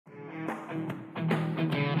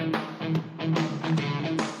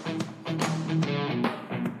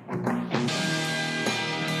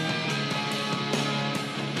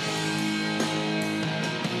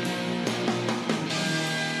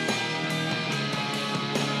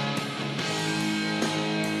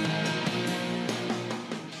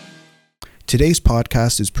Today's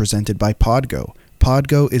podcast is presented by Podgo.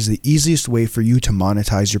 Podgo is the easiest way for you to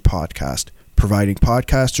monetize your podcast, providing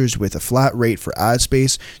podcasters with a flat rate for ad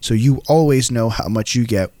space so you always know how much you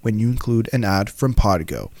get when you include an ad from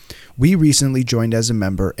Podgo. We recently joined as a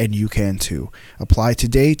member and you can too. Apply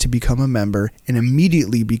today to become a member and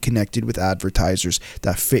immediately be connected with advertisers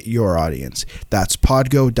that fit your audience. That's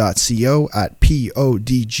podgo.co at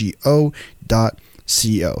podgo.co.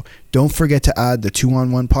 Don't forget to add the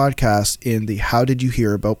 2-on-1 podcast in the How Did You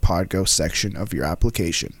Hear About Podgo section of your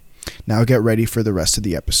application. Now get ready for the rest of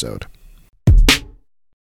the episode.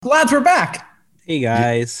 Glad we're back. Hey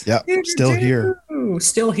guys. Yep, still here.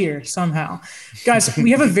 Still here somehow. Guys,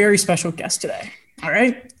 we have a very special guest today. All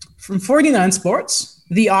right. From 49 Sports,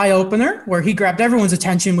 the eye opener, where he grabbed everyone's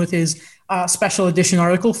attention with his special edition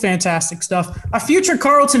article. Fantastic stuff. A future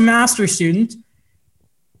Carleton Master's student.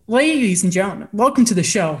 Ladies and gentlemen, welcome to the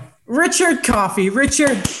show, Richard Coffey.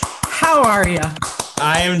 Richard, how are you?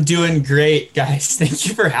 I am doing great, guys. Thank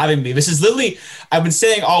you for having me. This is literally, I've been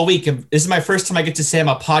saying all week, this is my first time I get to say I'm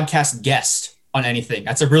a podcast guest on anything.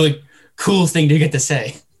 That's a really cool thing to get to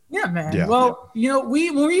say. Yeah, man. Yeah. Well, you know,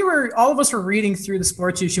 all of us were reading through the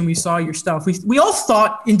sports issue and we saw your stuff. We all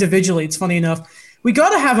thought individually, it's funny enough, we got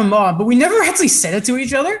to have him on, but we never actually said it to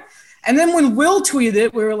each other. And then when Will tweeted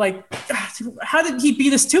it, we were like, how did he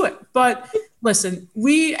beat us to it? But listen,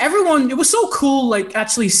 it was so cool, like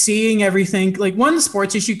actually seeing everything. Like when the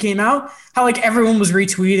sports issue came out, how like everyone was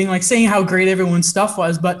retweeting, like saying how great everyone's stuff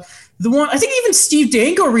was. But I think even Steve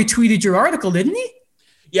Danko retweeted your article, didn't he?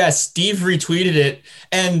 Yeah, Steve retweeted it.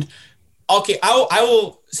 And okay, I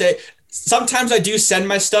will say, sometimes I do send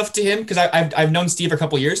my stuff to him because I've known Steve for a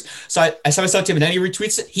couple of years. So I send my stuff to him and then he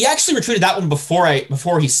retweets it. He actually retweeted that one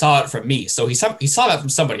before he saw it from me. So he saw that from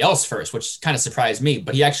somebody else first, which kind of surprised me.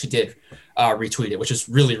 But he actually did retweet it, which is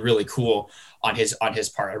really, really cool on his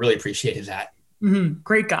part. I really appreciated that. Mm-hmm.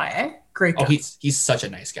 Great guy, eh? Great guy. Oh, he's such a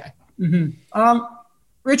nice guy. Mm-hmm.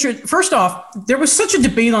 Richard, first off, there was such a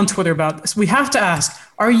debate on Twitter about this. We have to ask,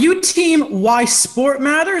 are you team why sport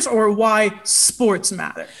matters or why sports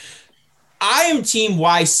matter? I am team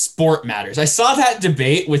why sport matters. I saw that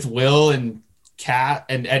debate with Will and Kat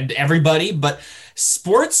and everybody, but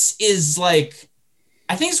sports is like,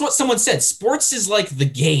 I think it's what someone said. Sports is like the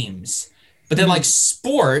games, but then like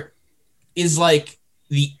sport is like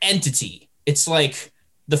the entity. It's like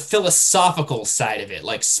the philosophical side of it.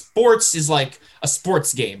 Like sports is like a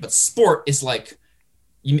sports game, but sport is like,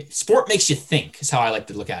 sport makes you think is how I like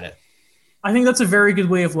to look at it. I think that's a very good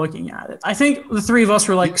way of looking at it. I think the three of us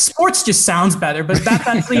were like, sports just sounds better, but that's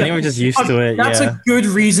actually I think we're just used to it. That's a good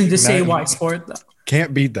reason to say why sport, though.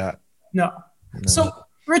 Can't beat that. No. So,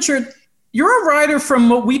 Richard, you're a writer from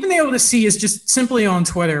what we've been able to see is just simply on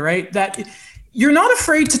Twitter, right? That you're not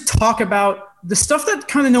afraid to talk about the stuff that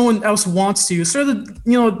kind of no one else wants to. Sort of,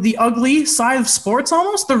 the ugly side of sports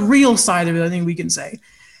almost, the real side of it, I think we can say.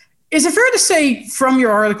 Is it fair to say from your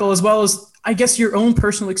article as well as I guess your own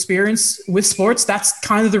personal experience with sports, that's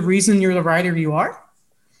kind of the reason you're the writer you are?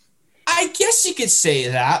 I guess you could say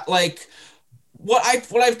that. Like what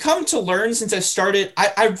I've come to learn since I've started,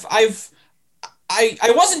 I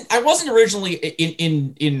wasn't originally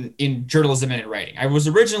in journalism and in writing. I was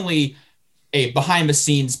originally a behind the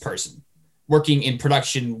scenes person working in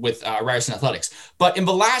production with Ryerson Athletics. But in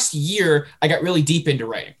the last year, I got really deep into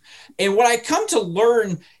writing. And what I come to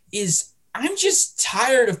learn is I'm just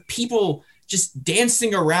tired of people just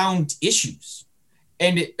dancing around issues,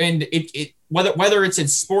 and it whether it's in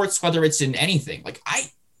sports, whether it's in anything, like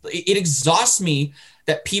it exhausts me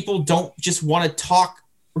that people don't just want to talk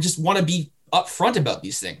or just want to be upfront about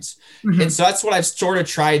these things. Mm-hmm. And so that's what I've sort of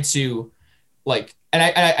tried to like, and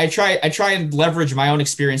I try and leverage my own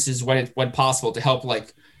experiences when possible to help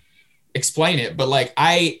like explain it. But like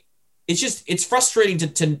it's frustrating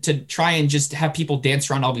to try and just have people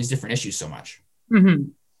dance around all these different issues so much. Mm-hmm.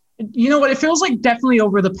 You know what? It feels like definitely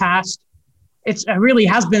over the past, it really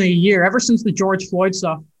has been a year ever since the George Floyd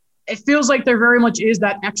stuff. It feels like there very much is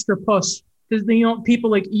that extra push because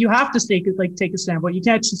people like you have to take a stand, but you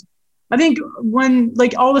can't just. I think when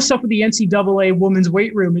like all the stuff with the NCAA women's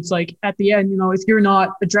weight room, it's like at the end, if you're not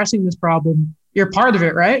addressing this problem, you're part of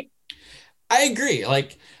it, right? I agree.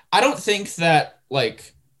 Like I don't think that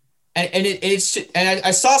like. And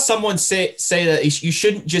I saw someone say that you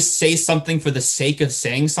shouldn't just say something for the sake of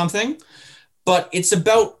saying something, but it's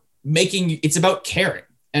about caring.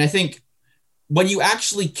 And I think when you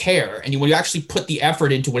actually care and when you actually put the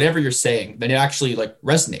effort into whatever you're saying, then it actually like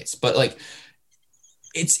resonates. But like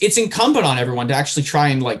it's incumbent on everyone to actually try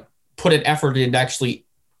and like put an effort in to actually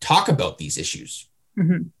talk about these issues.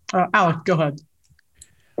 Mm-hmm. Alec, go ahead.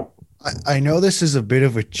 I know this is a bit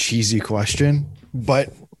of a cheesy question,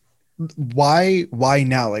 but why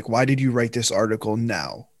now? Like, why did you write this article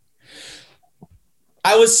now?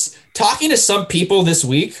 I was talking to some people this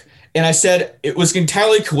week, and I said it was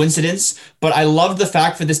entirely coincidence, but I loved the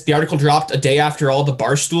fact that the article dropped a day after all the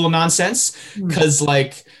Barstool nonsense, because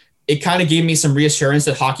like it kind of gave me some reassurance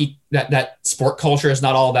that hockey, that sport culture is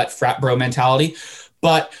not all that frat bro mentality.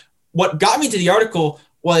 But what got me to the article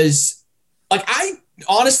was like I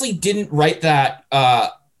honestly didn't write that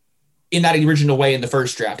in that original way in the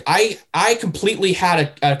first draft. I completely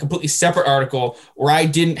had a completely separate article where I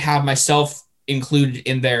didn't have myself included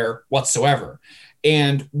in there whatsoever.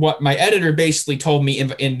 And what my editor basically told me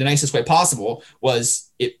in the nicest way possible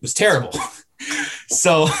was it was terrible.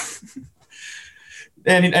 So,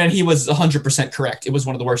 and he was 100% correct. It was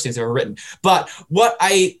one of the worst things I've ever written. But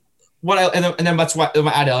and then that's why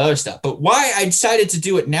I added other stuff. But why I decided to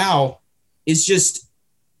do it now is just,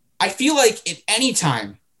 I feel like at any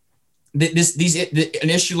time that an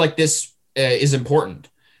issue like this is important.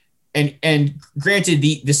 And granted,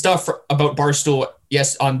 the stuff about Barstool,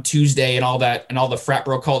 yes, on Tuesday and all that, and all the frat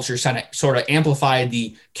bro culture sort of amplified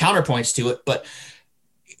the counterpoints to it. But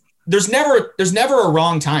there's never a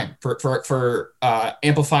wrong time for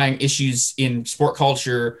amplifying issues in sport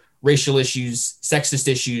culture, racial issues, sexist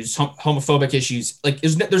issues, homophobic issues. Like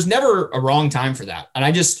there's never a wrong time for that.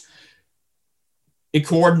 And it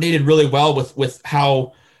coordinated really well with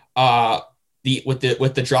how with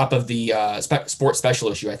the drop of the sports special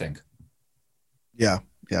issue, I think. Yeah,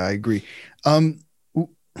 I agree.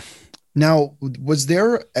 Now, was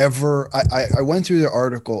there ever, I went through the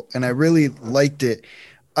article and I really liked it.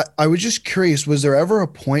 I was just curious, was there ever a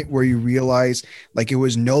point where you realized like it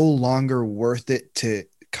was no longer worth it to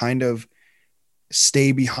kind of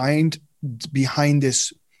stay behind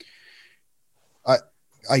this,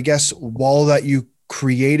 I guess, wall that you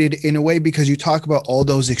created in a way, because you talk about all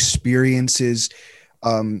those experiences,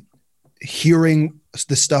 hearing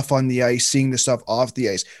the stuff on the ice, seeing the stuff off the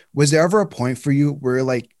ice. Was there ever a point for you where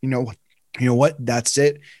like, you know what, that's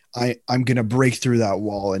it. I'm going to break through that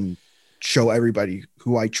wall and show everybody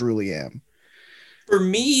who I truly am? For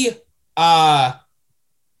me, I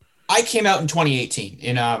came out in 2018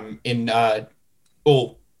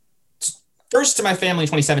 first to my family in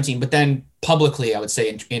 2017, but then publicly, I would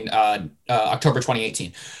say in October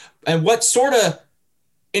 2018. And what sort of,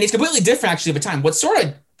 and it's completely different actually at the time. What sort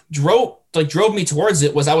of drove me towards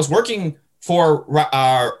it was I was working for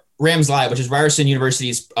Rams Live, which is Ryerson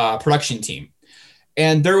University's production team,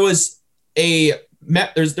 and there was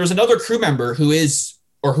there's another crew member who was,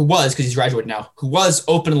 because he's graduated now, who was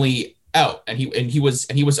openly out, and he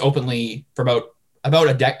was openly for about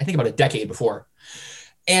a decade before.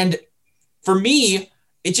 And for me,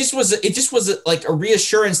 it just was like a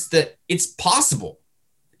reassurance that it's possible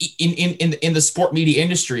in the sport media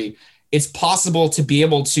industry. It's possible to be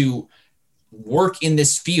able to work in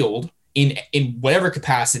this field in whatever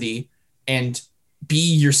capacity and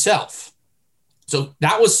be yourself. So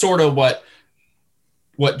that was sort of what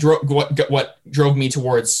drove me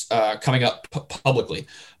towards coming up publicly.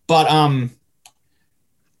 But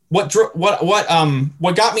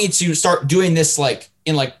what got me to start doing this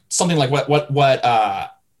in something like what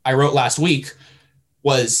I wrote last week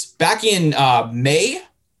was back in May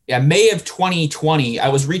of 2020. I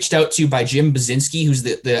was reached out to by Jim Basinski, who's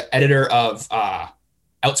the editor of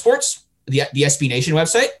Outsports, the SB Nation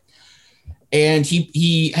website. And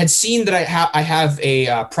he had seen that I have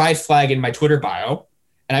a pride flag in my Twitter bio,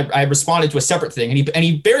 and I responded to a separate thing. And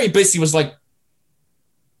he very basically was like,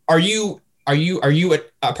 "Are you a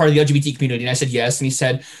part of the LGBT community?" And I said yes. And he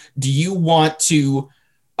said, "Do you want to?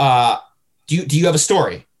 Do you have a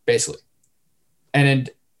story?" Basically, and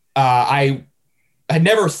I had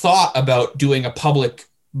never thought about doing a public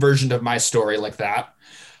version of my story like that.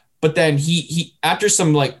 But then he after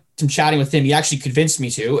some chatting with him, he actually convinced me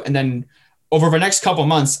to. And then over the next couple of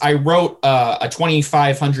months, I wrote a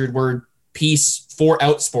 2,500 word piece for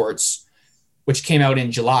Outsports, which came out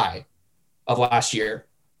in July of last year.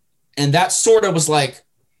 And that sort of was like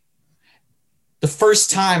the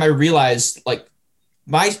first time I realized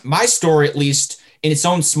my story, at least in its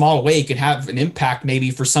own small way, could have an impact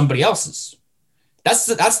maybe for somebody else's. That's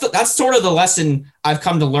sort of the lesson I've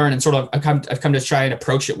come to learn, and sort of I've come to try and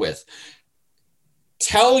approach it with.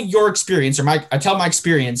 Tell your experience, or I tell my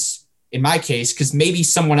experience in my case, because maybe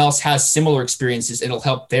someone else has similar experiences. It'll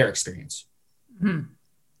help their experience.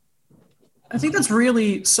 I think that's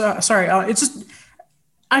really sorry. It's just,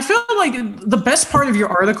 I feel like the best part of your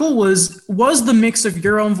article was the mix of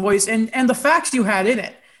your own voice and the facts you had in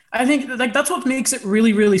it. I think that's what makes it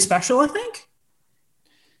really, really special, I think.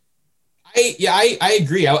 I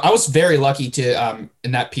agree. I was very lucky to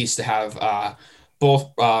in that piece to have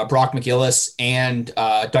both Brock McGillis and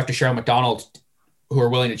Dr. Cheryl McDonald who are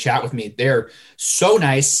willing to chat with me. They're so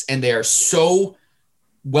nice and they are so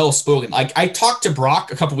well spoken. Like I talked to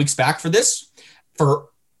Brock a couple weeks back for this for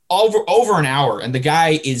over an hour, and the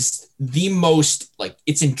guy is the most like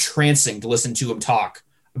it's entrancing to listen to him talk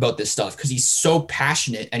about this stuff because he's so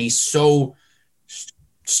passionate and he's so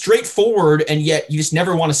straightforward, and yet you just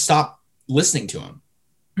never want to stop listening to him.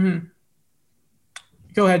 Mm-hmm.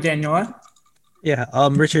 Go ahead, Daniel. Yeah,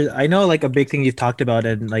 Richard, I know like a big thing you've talked about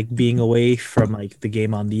and like being away from like the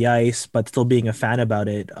game on the ice, but still being a fan about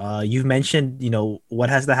it. You've mentioned, what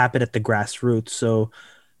has to happen at the grassroots. So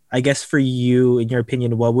I guess for you, in your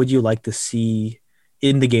opinion, what would you like to see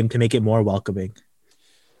in the game to make it more welcoming?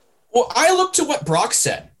 Well, I look to what Brock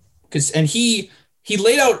said and he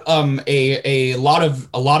laid out a lot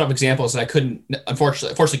of examples that I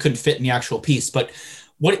unfortunately couldn't fit in the actual piece. But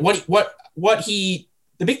the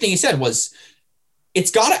big thing he said was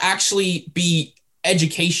it's got to actually be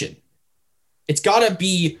education. It's got to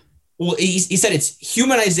be he said it's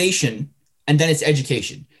humanization and then it's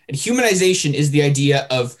education. And humanization is the idea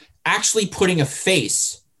of actually putting a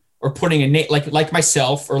face or putting a name like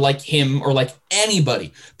myself or like him or like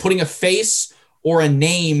anybody, putting a face or a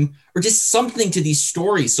name or just something to these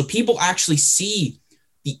stories so people actually see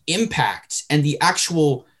the impact and the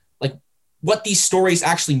actual like what these stories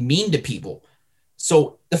actually mean to people.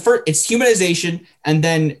 So the first, it's humanization, and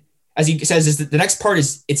then as he says, is that the next part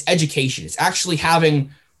is it's education. It's actually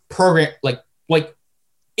having program like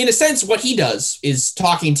in a sense what he does is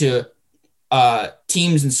talking to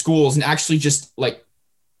teams and schools and actually just like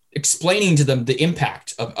explaining to them the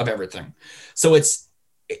impact of everything. So it's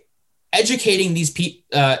educating these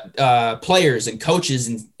players and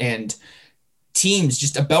coaches and teams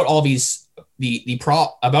just about all these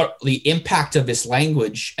about the impact of this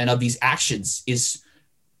language and of these actions is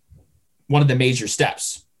one of the major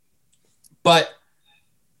steps. But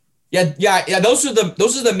yeah, those are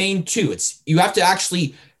the main two. It's you have to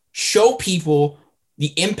actually show people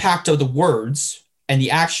the impact of the words and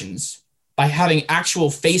the actions by having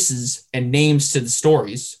actual faces and names to the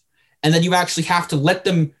stories. And then you actually have to let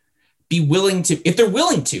them be willing to, if they're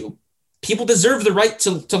willing to, people deserve the right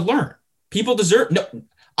to learn. People deserve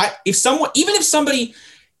if somebody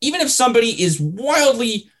is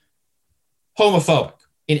wildly homophobic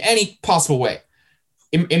in any possible way,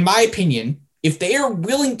 in my opinion, if they are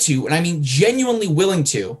willing to, and I mean genuinely willing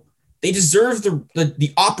to, they deserve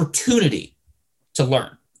the opportunity to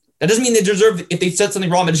learn. That doesn't mean they deserve, if they said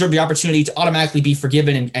something wrong, they deserve the opportunity to automatically be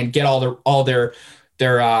forgiven and get all their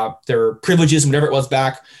privileges and whatever it was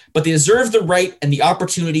back, but they deserve the right and the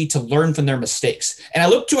opportunity to learn from their mistakes. And I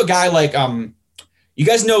look to a guy like, you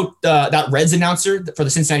guys know that Reds announcer for the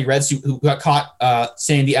Cincinnati Reds who got caught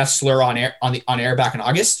saying the F slur on air back in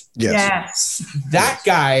August. Yes. That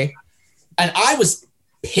guy, and I was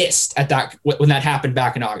pissed at that when that happened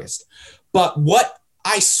back in August. But what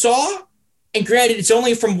I saw, and granted, it's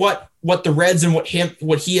only from what the Reds and what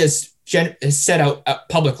he has set out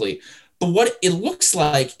publicly. But what it looks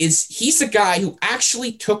like is he's a guy who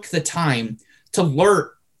actually took the time to learn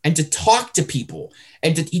and to talk to people.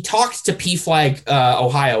 And he talked to PFLAG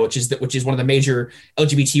Ohio, which is one of the major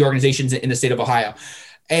LGBT organizations in the state of Ohio.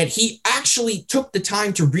 And he actually took the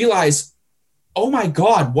time to realize, oh my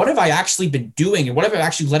God, what have I actually been doing? And what have I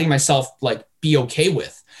actually letting myself like be okay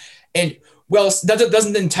with? And well, that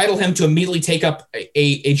doesn't entitle him to immediately take up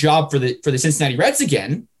a job for the Cincinnati Reds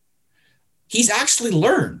again. He's actually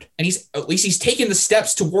learned, and he's taken the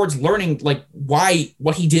steps towards learning like why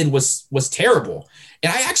what he did was terrible.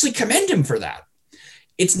 And I actually commend him for that.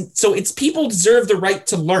 It's people deserve the right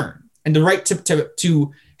to learn and the right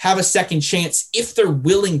to have a second chance if they're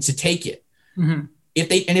willing to take it. Mm-hmm.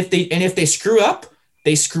 If they screw up,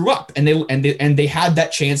 they screw up, and they had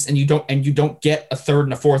that chance, and you don't get a third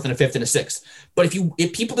and a fourth and a fifth and a sixth. But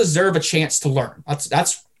if people deserve a chance to learn,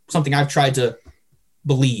 that's something I've tried to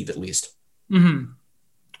believe at least. Mm-hmm.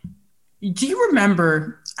 Do you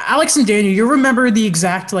remember, Alex and Daniel, you remember the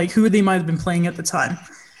exact, like, who they might have been playing at the time?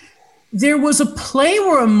 There was a play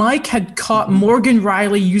where a mic had caught Morgan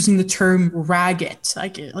Rielly using the term rag it,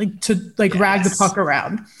 rag the puck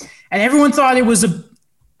around. And everyone thought it was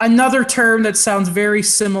another term that sounds very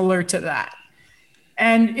similar to that.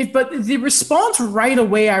 But the response right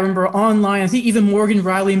away, I remember online, I think even Morgan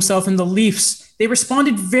Rielly himself and the Leafs, they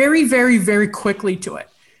responded very, very, very quickly to it.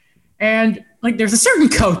 And like, there's a certain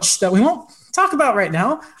coach that we won't talk about right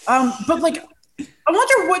now. But like, I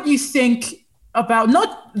wonder what you think about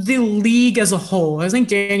not the league as a whole. I think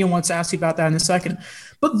Daniel wants to ask you about that in a second.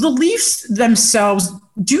 But the Leafs themselves,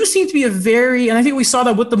 do seem to be a very, and I think we saw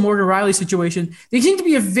that with the Morgan Riley situation, they seem to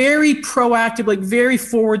be a very proactive, like very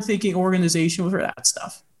forward-thinking organization for that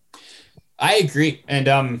stuff. I agree. And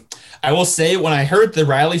I will say, when I heard the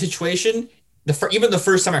Riley situation, even the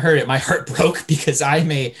first time I heard it, my heart broke, because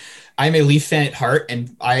I'm a Leaf fan at heart,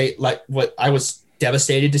 and I was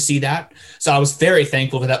devastated to see that. So I was very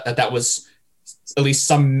thankful that was at least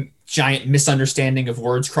some giant misunderstanding of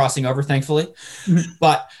words crossing over, thankfully. Mm-hmm.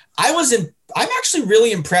 But I'm actually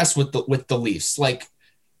really impressed with the Leafs. Like,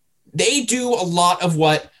 they do a lot of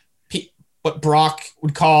what Brock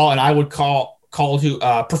would call, and I would call to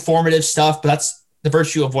performative stuff, but that's the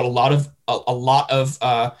virtue of what a lot of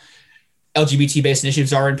LGBT-based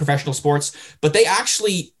initiatives are in professional sports. But they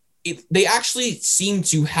actually seem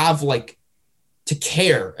to have, like, to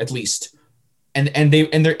care, at least,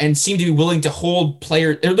 and seem to be willing to hold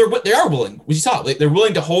players. They are willing. We saw it. They're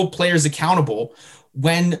willing to hold players accountable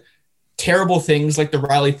when terrible things like the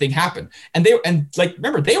Riley thing happen.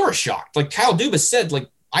 Remember, they were shocked. Like Kyle Dubas said, like,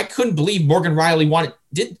 I couldn't believe Morgan Riley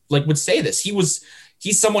would say this.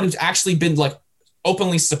 He's someone who's actually been, like,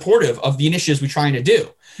 openly supportive of the initiatives we're trying to do.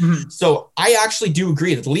 Mm-hmm. So I actually do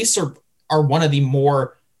agree that the Leafs are one of the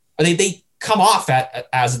more, they come off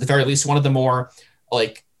as at the very least one of the more,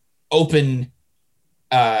 like, open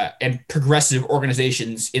and progressive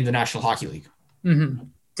organizations in the National Hockey League. Mm-hmm.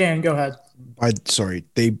 Dan, go ahead. Sorry,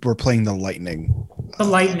 they were playing the Lightning. The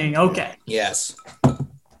Lightning, okay. Yes.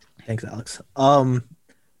 Thanks, Alex.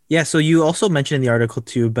 Yeah, so you also mentioned in the article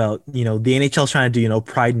too about, the NHL trying to do,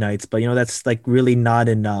 Pride nights, but, that's, like, really not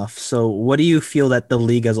enough. So what do you feel that the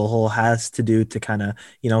league as a whole has to do to kind of,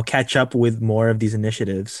 catch up with more of these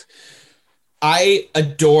initiatives? I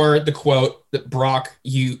adore the quote that Brock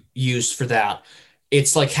used for that.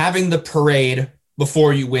 It's like having the parade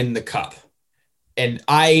before you win the cup. And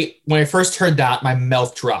when I first heard that, my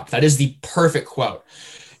mouth dropped. That is the perfect quote.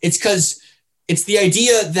 It's because it's the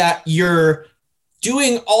idea that you're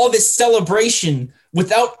doing all this celebration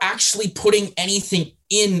without actually putting anything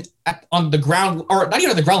on the ground, or not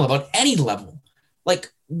even on the ground level, at any level.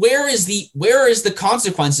 Like, where is the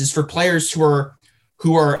consequences for players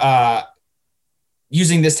who are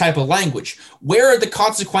using this type of language? Where are the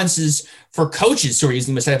consequences for coaches who are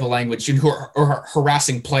using this type of language and who are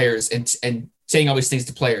harassing players and saying all these things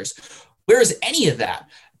to players? Where is any of that?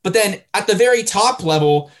 But then at the very top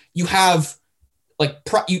level, you have, like,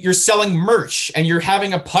 you're selling merch and you're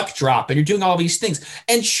having a puck drop and you're doing all these things.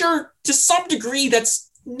 And sure, to some degree, that's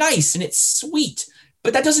nice and it's sweet,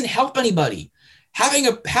 but that doesn't help anybody. Having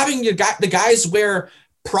the guys wear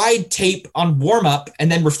Pride tape on warm up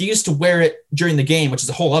and then refuse to wear it during the game, which is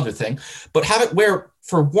a whole other thing, but have it wear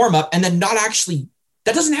for warm up and then that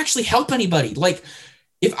doesn't actually help anybody. Like,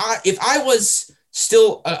 if I was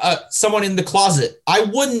still someone in the closet, I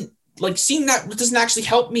wouldn't, like, seeing that doesn't actually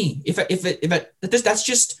help me. That's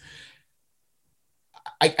just,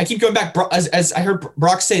 I keep going back, as I heard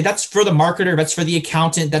Brock say, that's for the marketer, that's for the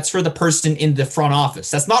accountant, that's for the person in the front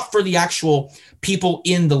office. That's not for the actual people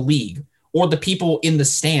in the league or the people in the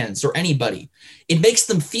stands or anybody. It makes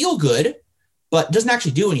them feel good, but doesn't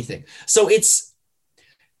actually do anything. So it's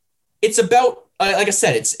about, like I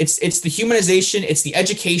said, it's the humanization, it's the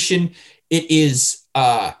education. It is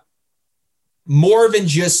more than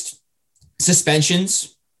just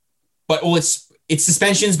suspensions, but it's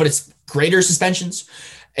suspensions, but it's greater suspensions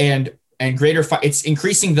and greater. It's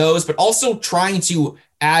increasing those, but also trying to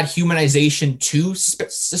add humanization to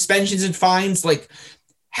suspensions and fines. Like,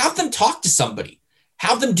 have them talk to somebody,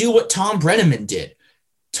 have them do what Tom Brenneman did.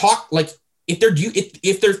 Talk, like, if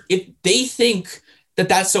they think that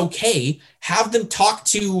that's okay, have them talk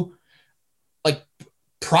to, like,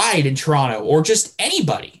 Pride in Toronto or just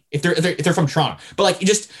anybody if they're from Toronto, but, like, you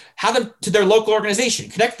just have them to their local organization,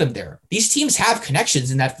 connect them there. These teams have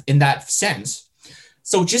connections in that sense.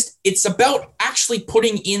 So it's about actually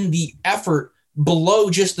putting in the effort below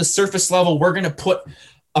just the surface level. We're going to put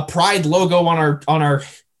a Pride logo on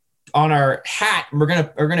our hat and we're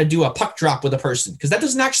going to do a puck drop with a person, because that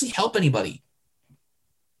doesn't actually help anybody.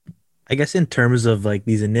 I guess in terms of, like,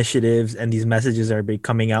 these initiatives and these messages that are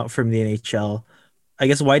coming out from the NHL, I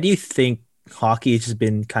guess, why do you think hockey has just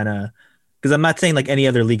been kind of, because I'm not saying, like, any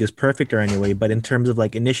other league is perfect or anyway, but in terms of,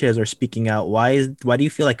 like, initiatives are speaking out, why do you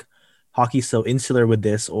feel like hockey's so insular with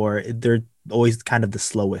this, or they're always kind of the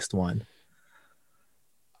slowest one?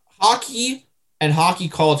 Hockey and hockey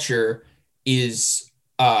culture is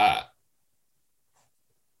I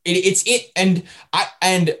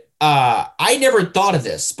never thought of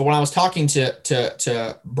this, but when I was talking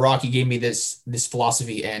to Brock, he gave me this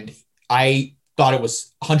philosophy, and I thought it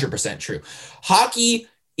was 100% true. Hockey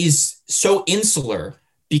is so insular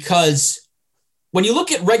because when you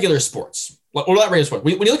look at regular sports, or not regular sport,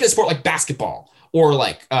 when you look at a sport like basketball or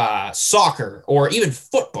like soccer or even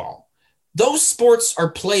football, those sports are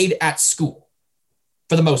played at school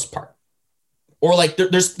for the most part. Or like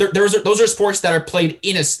those are sports that are played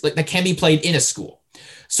that can be played in a school.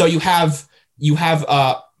 So you have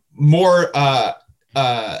more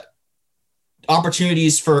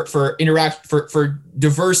opportunities for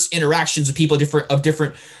diverse interactions with people of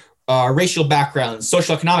different racial backgrounds,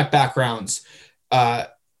 social economic backgrounds,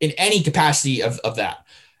 in any capacity of that.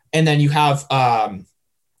 And then you have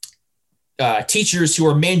teachers who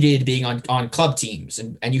are mandated being on club teams,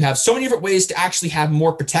 and you have so many different ways to actually have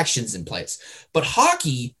more protections in place. But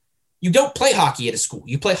hockey, you don't play hockey at a school.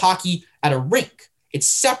 You play hockey at a rink. It's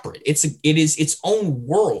separate. It is its own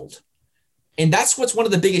world. And that's what's one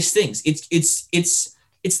of the biggest things.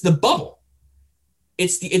 It's the bubble.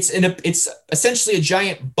 It's essentially a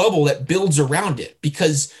giant bubble that builds around it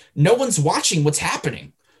because no one's watching what's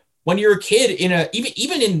happening. When you're a kid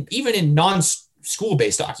even in non-school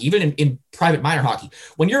based hockey, even in private minor hockey,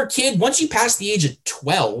 when you're a kid, once you pass the age of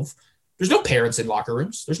 12, there's no parents in locker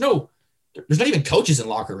rooms. There's not even coaches in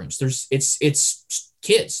locker rooms. It's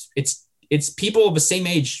kids. It's people of the same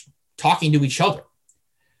age talking to each other.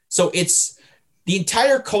 So it's the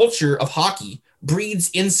entire culture of hockey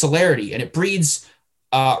breeds insularity, and it breeds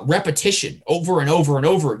repetition over and over and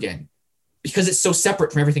over again because it's so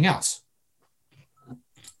separate from everything else.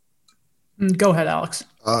 Go ahead, Alex.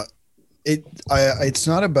 It's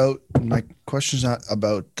not about, my question's not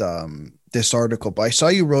about this article, but I saw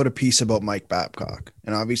you wrote a piece about Mike Babcock,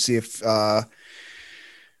 and obviously, if a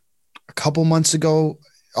couple months ago,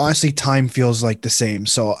 honestly, time feels like the same.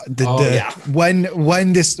 So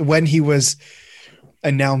when he was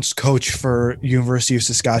announced coach for University of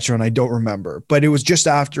Saskatchewan, I don't remember, but it was just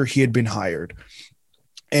after he had been hired.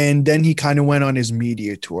 And then he kind of went on his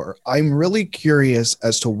media tour. I'm really curious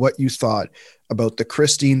as to what you thought about the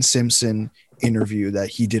Christine Simpson interview that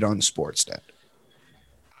he did on Sportsnet.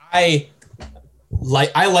 I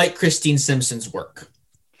like Christine Simpson's work,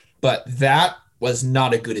 but that was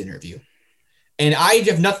not a good interview. And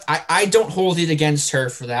I don't hold it against her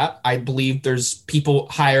for that. I believe there's people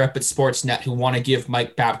higher up at Sportsnet who want to give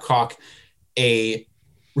Mike Babcock a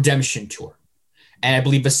redemption tour. And I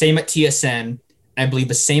believe the same at TSN. I believe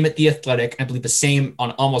the same at The Athletic. I believe the same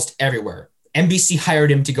on almost everywhere. NBC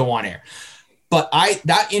hired him to go on air. But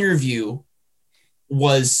that interview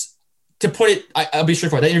was, to put it, I'll be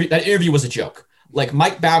straightforward. That interview was a joke. Like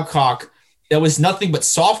Mike Babcock, there was nothing but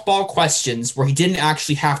softball questions where he didn't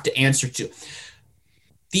actually have to answer to.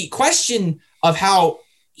 The question of how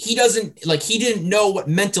he didn't know what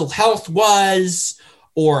mental health was,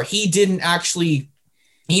 or he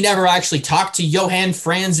never actually talked to Johan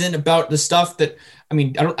Franzen about the stuff that,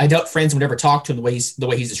 I doubt Franzen would ever talk to him the way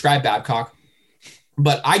he's described Babcock.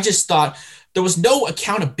 But I just thought there was no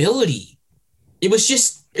accountability. It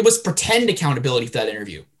was pretend accountability for that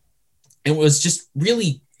interview. It was just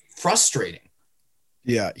really frustrating.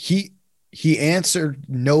 Yeah, he answered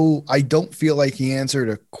no. I don't feel like he answered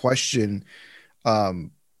a question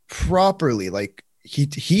properly. Like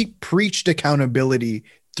he preached accountability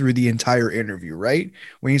through the entire interview, right?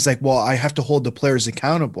 When he's like, well, I have to hold the players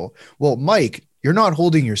accountable. Well, Mike, you're not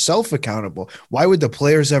holding yourself accountable. Why would the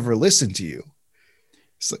players ever listen to you?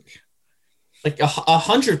 It's like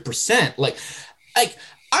 100%. Like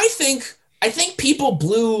I think people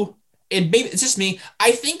blew, and maybe it's just me,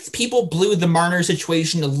 I think people blew the Marner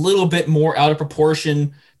situation a little bit more out of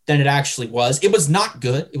proportion than it actually was. It was not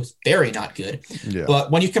good. It was very not good. Yeah.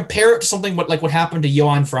 But when you compare it to something like what happened to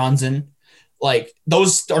Johan Franzen, like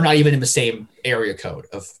those are not even in the same area code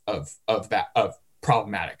of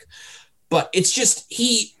problematic. But it's just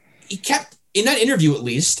he kept, in that interview at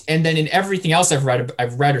least, and then in everything else I've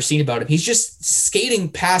read or seen about him, he's just skating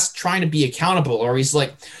past trying to be accountable, or he's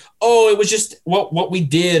like, oh, it was just what we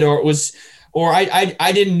did, or it was, or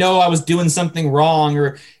I didn't know I was doing something wrong,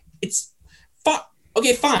 or it's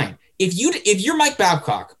okay, fine. If you're Mike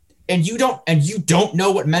Babcock and you don't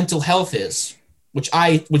know what mental health is, which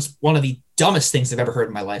was one of the dumbest things I've ever heard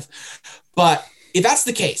in my life. But if that's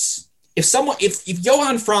the case, if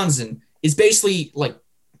Johan Franzen is basically like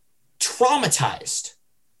traumatized,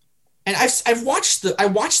 and I watched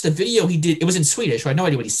the video he did. It was in Swedish, so I had no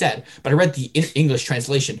idea what he said, but I read the English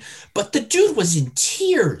translation. But the dude was in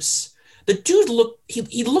tears. The dude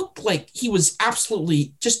looked like he was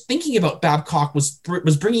absolutely, just thinking about Babcock was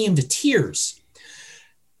bringing him to tears.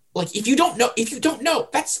 Like, if you don't know,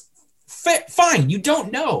 that's fine. You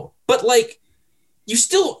don't know, but like, you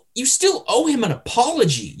still owe him an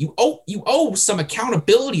apology. You owe some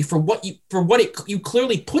accountability for what you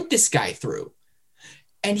clearly put this guy through.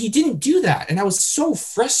 And he didn't do that. And I was so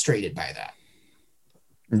frustrated by that.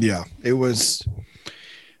 Yeah, I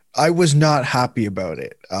was not happy about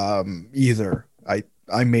it either.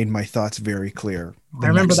 I made my thoughts very clear. I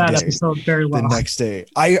remember that episode very well. The next day,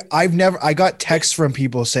 I got texts from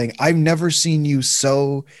people saying, I've never seen you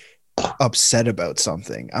so upset about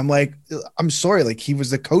something. I'm like, I'm sorry. Like, he was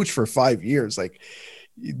the coach for 5 years. Like,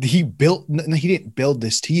 he didn't build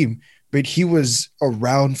this team, but he was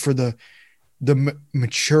around for the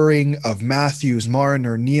maturing of Matthews,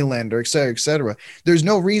 Marner, Nylander, et cetera, et cetera. There's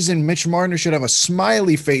no reason Mitch Marner should have a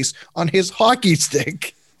smiley face on his hockey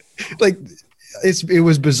stick. Like, it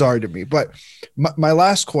was bizarre to me. But my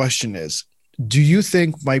last question is, do you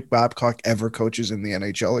think Mike Babcock ever coaches in the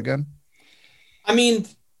NHL again? I mean,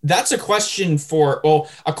 that's a question for, well,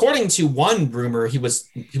 according to one rumor, he was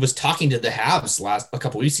talking to the Habs a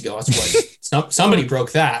couple weeks ago. That's what somebody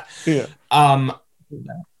broke that. Yeah. I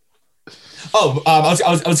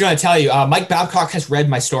was going to tell you, Mike Babcock has read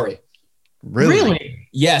my story. Really?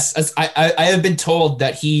 Yes. I have been told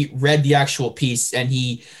that he read the actual piece and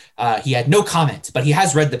he had no comment, but he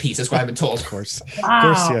has read the piece. That's what I've been told. Of course. Wow. Of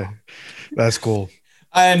course, yeah. That's cool.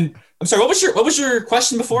 And I'm sorry, what was your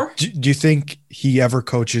question before? Do you think he ever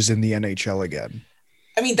coaches in the NHL again?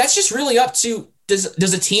 I mean, that's just really up to,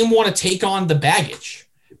 does a team want to take on the baggage?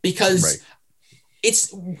 Because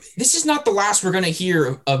this is not the last we're going to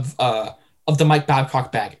hear of the Mike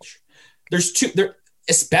Babcock baggage. There's two there,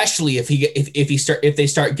 especially if they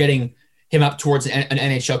start getting him up towards an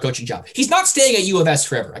NHL coaching job. He's not staying at U of S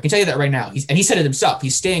forever. I can tell you that right now. He said it himself.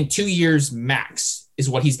 He's staying 2 years max is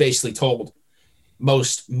what he's basically told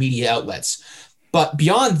most media outlets. But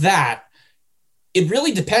beyond that, it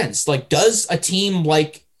really depends. Like, does a team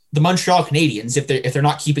like the Montreal Canadiens, if they're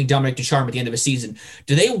not keeping Dominic Ducharme at the end of a season,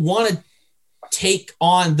 do they want to take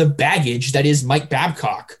on the baggage that is Mike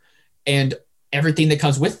Babcock and everything that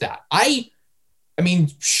comes with that? I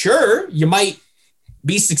mean, sure, you might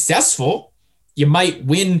be successful. You might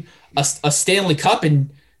win a Stanley Cup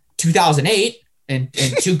in 2008 and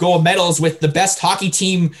 2 gold medals with the best hockey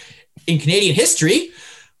team in Canadian history,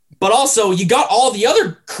 but also you got all the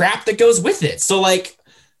other crap that goes with it. So, like,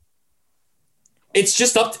 it's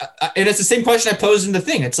just up to, and it's the same question I posed in the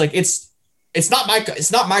thing. It's like, it's not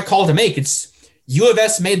my call to make. It's U of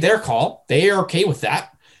S made their call. They are okay with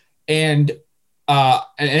that. And an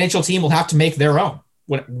NHL team will have to make their own,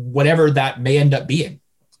 whatever that may end up being.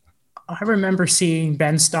 I remember seeing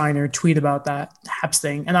Ben Steiner tweet about that Habs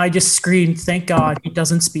thing, and I just screamed, thank God he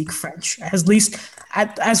doesn't speak French. At least,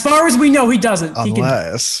 as far as we know, he doesn't.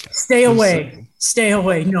 Unless. He can stay away. Stay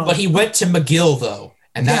away. No. But he went to McGill, though,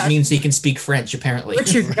 and that means he can speak French, apparently.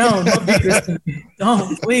 Richard, no, don't do this to me.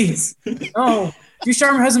 No, please. No.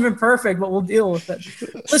 Ducharme hasn't been perfect, but we'll deal with it.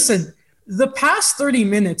 Listen, the past 30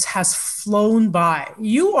 minutes has flown by.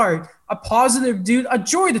 You are a positive dude, a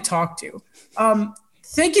joy to talk to.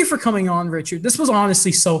 Thank you for coming on, Richard. This was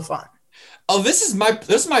honestly so fun. Oh, this is my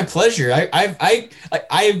pleasure.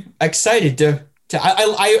 I'm excited to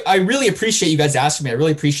I really appreciate you guys asking me. I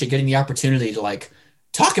really appreciate getting the opportunity to, like,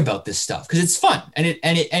 talk about this stuff because it's fun and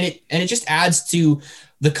it just adds to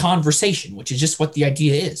the conversation, which is just what the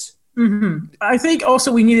idea is. Mm-hmm. I think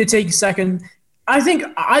also we need to take a second. I think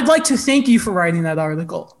I'd like to thank you for writing that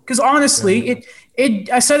article because honestly,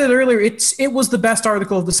 I said it earlier. It was the best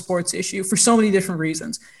article of the sports issue for so many different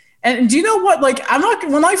reasons. And do you know what? Like,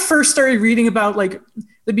 when I first started reading about, like,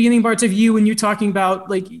 the beginning parts of you and you talking about,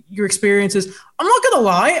 like, your experiences, I'm not gonna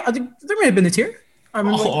lie. I think there may have been a tear. I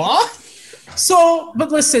mean,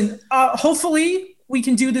 but listen. Hopefully, we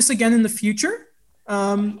can do this again in the future.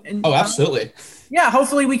 Absolutely. Yeah,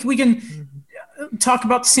 hopefully we can talk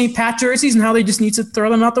about the St. Pat jerseys and how they just need to throw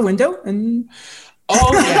them out the window. And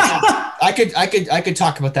I could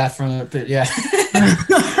talk about that for a bit. Yeah.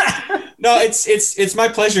 No, it's my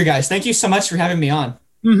pleasure, guys. Thank you so much for having me on.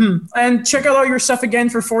 Mm-hmm. And check out all your stuff again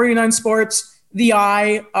for 49 Sports, The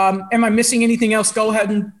Eye. Am I missing anything else? Go ahead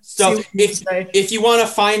and if you want to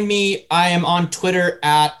find me, I am on Twitter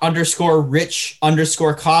at _rich_coffee.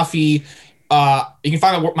 You can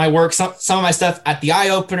find my work, some of my stuff at The Eye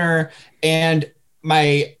Opener, and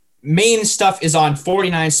my main stuff is on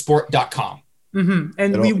 49sport.com. Mm-hmm.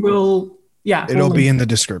 And it'll be in the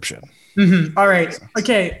description. Mm-hmm. All right.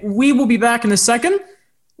 Okay. We will be back in a second.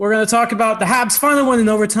 We're going to talk about the Habs finally won in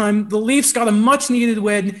overtime. The Leafs got a much needed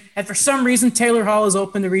win. And for some reason, Taylor Hall is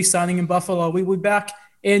open to re-signing in Buffalo. We will be back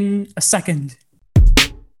in a second.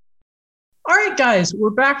 All right, guys, we're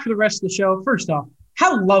back for the rest of the show. First off,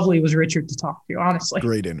 how lovely was Richard to talk to, honestly.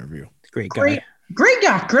 Great interview. Great guy. Great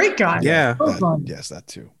guy. Yeah. Yes, that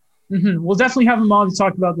too. Mm-hmm. We'll definitely have him on to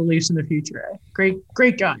talk about the Leafs in the future.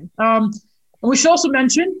 Great guy. And we should also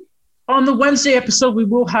mention on the Wednesday episode, we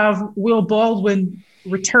will have Will Baldwin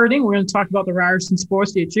returning. We're going to talk about the Ryerson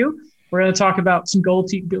sports issue. We're going to talk about some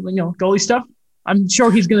goalie stuff. I'm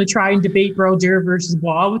sure he's going to try and debate Brodeur versus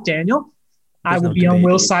Waugh with Daniel. I will be on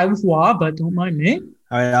Will's side with Waugh, but don't mind me.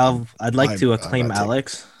 All right, I'd like to acclaim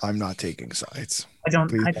Alex. I'm not taking sides.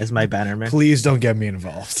 As my bannerman. Please don't get me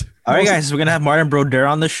involved. All right, guys, we're gonna have Martin Brodeur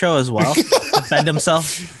on the show as well. Defend himself.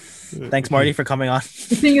 Thanks, Marty, for coming on.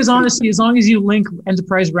 The thing is, honestly, as long as you link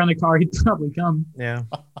Enterprise around the car, he'd probably come. Yeah.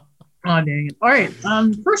 Oh, dang it. All right.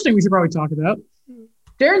 First thing we should probably talk about.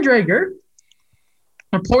 Darren Dreger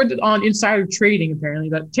reported on Insider Trading, apparently,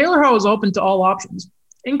 that Taylor Hall is open to all options,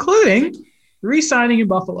 including re-signing in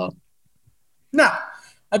Buffalo. Now,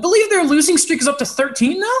 I believe their losing streak is up to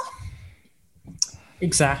 13 now?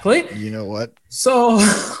 Exactly. You know what? So...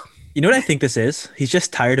 You know what I think this is? He's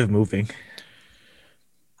just tired of moving.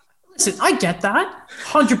 Listen, I get that.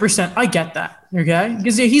 100%. I get that. Okay?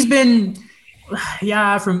 Because he's been,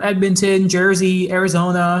 from Edmonton, Jersey,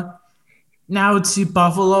 Arizona, now to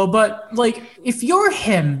Buffalo. But, if you're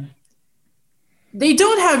him, they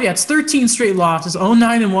don't have yet. It's 13 straight losses,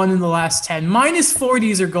 9-1 in the last 10. Minus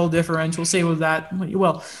 40 is their goal differential. Say with that.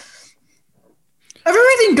 Well,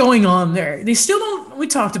 everything going on there. They still don't. We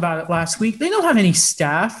talked about it last week. They don't have any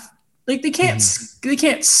staff. They can't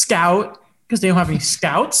scout because they don't have any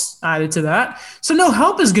scouts added to that. So no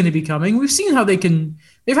help is going to be coming. We've seen how they've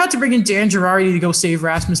had to bring in Dan Girardi to go save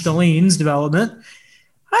Rasmus Dahlin's development.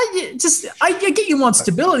 I get you want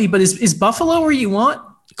stability, but is Buffalo where you want?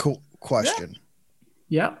 Cool question.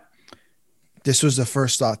 Yeah. This was the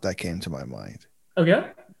first thought that came to my mind. Okay.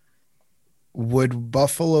 Would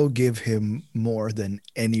Buffalo give him more than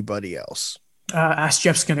anybody else? Ask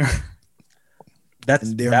Jeff Skinner. That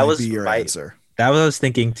was your answer. That was what I was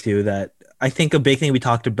thinking too. That I think a big thing we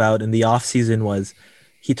talked about in the offseason was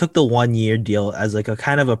he took the 1-year deal as a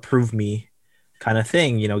kind of a prove me kind of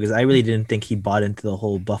thing, because I really didn't think he bought into the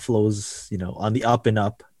whole Buffalo's, on the up and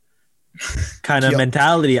up kind of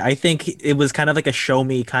mentality. I think it was kind of like a show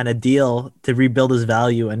me kind of deal to rebuild his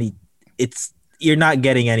value, and you're not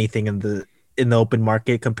getting anything in the open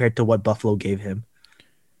market compared to what Buffalo gave him.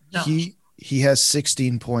 No. He has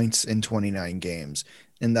 16 points in 29 games,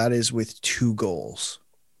 and that is with 2 goals.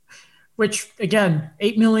 Which, again,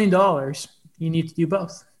 $8 million. You need to do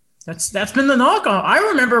both. That's been the knock on. I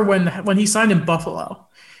remember when he signed in Buffalo,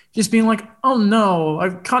 just being like, oh no, I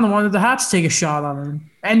kind of wanted the Habs to take a shot on him.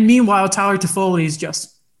 And meanwhile, Tyler Toffoli is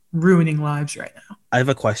just ruining lives right now. I have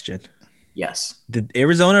a question. Yes. Did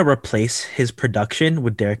Arizona replace his production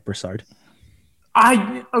with Derek Brassard?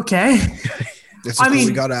 Okay.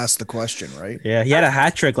 We got to ask the question, right? Yeah, he had a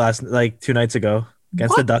hat trick 2 nights ago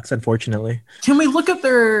against the Ducks, unfortunately. Can we look at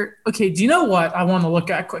their – okay, do you know what I want to look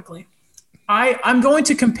at quickly? I'm going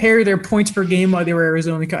to compare their points per game while they were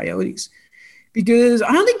Arizona Coyotes, because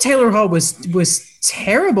I don't think Taylor Hall was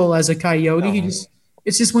terrible as a Coyote. No.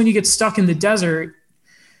 It's just when you get stuck in the desert,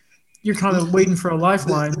 you're kind of waiting for a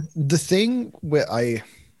lifeline. The thing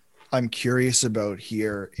I'm curious about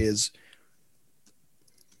here is –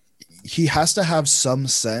 he has to have some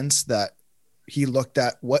sense that he looked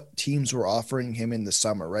at what teams were offering him in the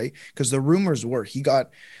summer, right? Because the rumors were he got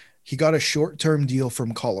a short-term deal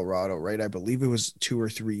from Colorado, right? I believe it was 2 or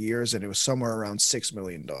 3 years, and it was somewhere around $6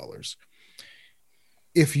 million.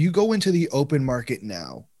 If you go into the open market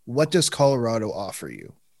now, what does Colorado offer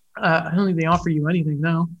you? I don't think they offer you anything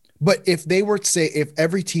now. But if they were to say, if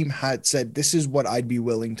every team had said, this is what I'd be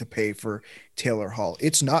willing to pay for Taylor Hall,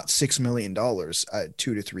 it's not $6 million at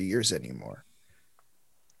 2 to 3 years anymore.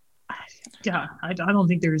 Yeah, I don't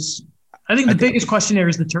think there's – I think the biggest question there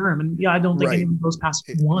is the term. And, I don't think anyone goes past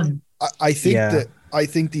 1. I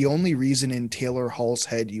think the only reason in Taylor Hall's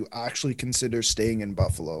head you actually consider staying in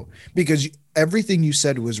Buffalo, because everything you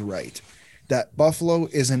said was right, that Buffalo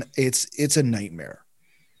it's a nightmare.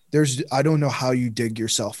 I don't know how you dig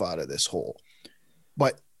yourself out of this hole,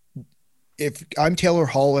 but if I'm Taylor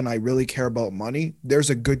Hall and I really care about money, there's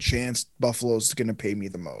a good chance Buffalo's going to pay me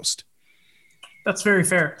the most. That's very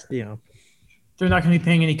fair. Yeah. They're not going to be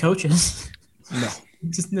paying any coaches. No.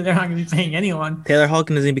 They're not going to be paying anyone. Taylor Hall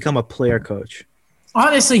doesn't become a player coach.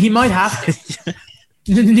 Honestly, he might have to.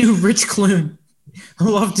 The new Rich Clune. I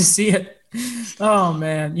love to see it. Oh,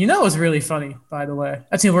 man. It's really funny, by the way.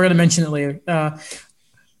 We're going to mention it later.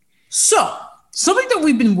 So, something that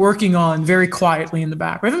we've been working on very quietly in the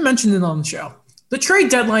back. We haven't mentioned it on the show. The trade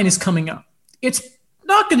deadline is coming up. It's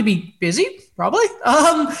not going to be busy, probably.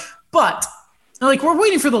 But we're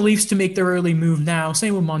waiting for the Leafs to make their early move now.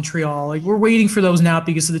 Same with Montreal. We're waiting for those now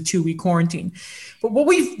because of the 2-week quarantine. But what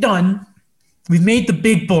we've done, we've made the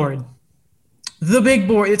big board. The big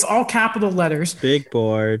board. It's all capital letters. Big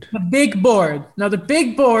board. The big board. Now, the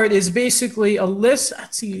big board is basically a list.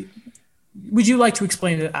 Let's see. Would you like to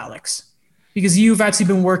explain it, Alex? Because you've actually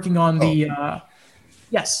been working on the.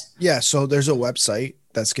 Yes. Yeah. So there's a website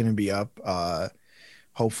that's going to be up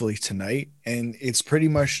hopefully tonight. And it's pretty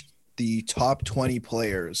much the top 20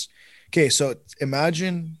 players. Okay. So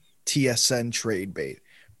imagine TSN trade bait,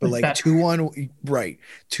 but like 2-on-1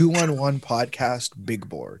 podcast big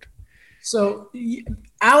board. So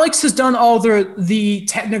Alex has done all the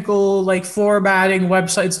technical, like, formatting,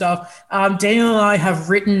 website stuff. Daniel and I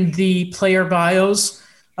have written the player bios.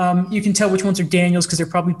 You can tell which ones are Daniel's because they're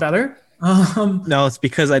probably better. No, it's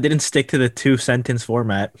because I didn't stick to the 2-sentence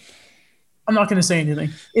format. I'm not going to say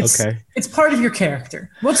anything. Okay. It's part of your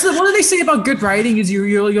character. What do they say about good writing? Is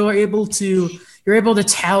you're able to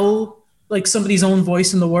tell, like, somebody's own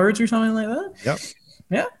voice in the words or something like that. Yep.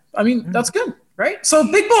 Yeah. I mean, that's good. Right? So,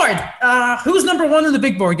 big board. Who's number one in the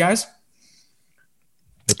big board, guys?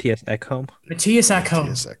 Matthias Ekholm. Matthias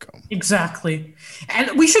Ekholm. Exactly.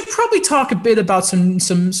 And we should probably talk a bit about some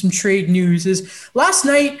trade news. Is last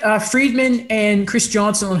night, Friedman and Chris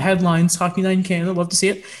Johnson on Headlines, Hockey Night in Canada, love to see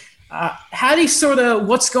it, had a sort of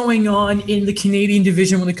what's going on in the Canadian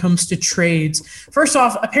division when it comes to trades. First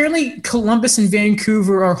off, apparently Columbus and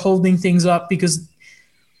Vancouver are holding things up because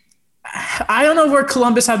I don't know where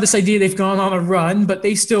Columbus had this idea. They've gone on a run, but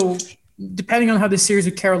they still, depending on how this series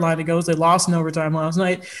with Carolina goes, they lost in overtime last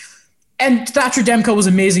night. And Thatcher Demko was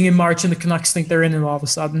amazing in March, and the Canucks think they're in it all of a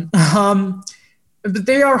sudden. But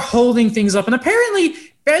they are holding things up. And apparently,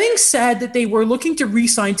 Benning said that they were looking to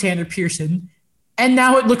re-sign Tanner Pearson, and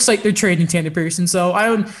now it looks like they're trading Tanner Pearson. So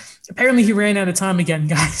apparently he ran out of time again,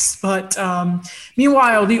 guys. But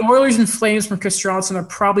meanwhile, the Oilers and Flames from Chris Johnson are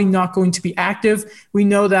probably not going to be active. We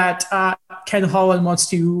know that Ken Holland wants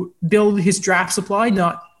to build his draft supply,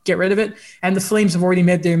 not get rid of it. And the Flames have already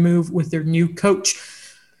made their move with their new coach.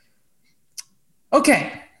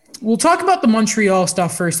 Okay, we'll talk about the Montreal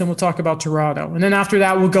stuff first, then we'll talk about Toronto. And then after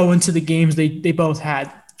that, we'll go into the games they both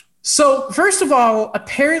had. So first of all,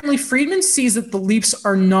 apparently Friedman sees that the Leafs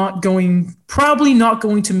are probably not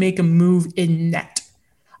going to make a move in net.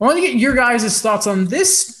 I want to get your guys' thoughts on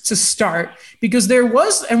this to start, because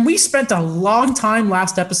and we spent a long time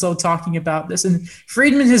last episode talking about this, and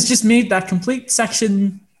Friedman has just made that complete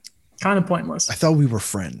section kind of pointless. I thought we were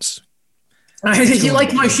friends. He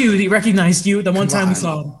liked my shoe. He recognized you the one time we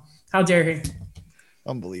saw him. How dare he?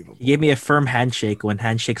 Unbelievable. He gave me a firm handshake when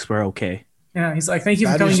handshakes were okay. Yeah, he's like, thank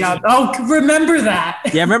you for coming out. Oh, remember that.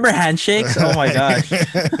 Yeah, remember handshakes? Oh, my gosh.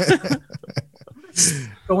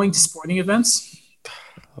 Going to sporting events.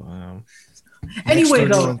 Wow. Anyway,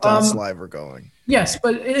 though. Live are going. Yes,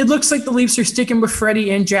 but it looks like the Leafs are sticking with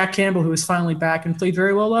Freddie and Jack Campbell, who is finally back and played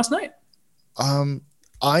very well last night.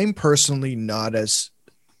 I'm personally not as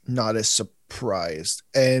surprised.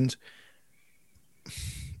 And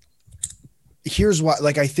here's why.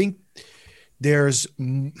 Like, I think there's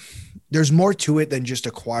more to it than just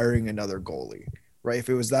acquiring another goalie, right? If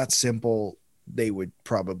it was that simple, they would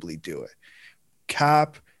probably do it.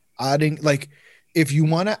 Cap, adding, like, if you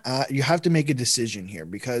want to add, you have to make a decision here,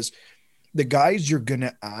 because the guys you're going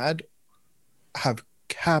to add have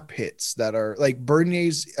cap hits that are like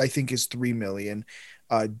Bernier's, I think, is $3 million.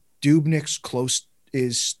 Dubnyk's close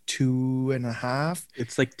is 2.5.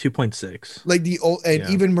 It's like 2.6. Like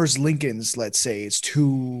even Merzlikins, let's say, is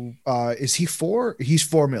 2. Is he 4? He's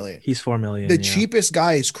 $4 million. He's $4 million. The cheapest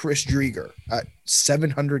guy is Chris Drieger at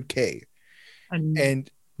 $700K,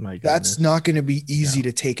 and that's not going to be easy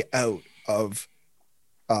to take out of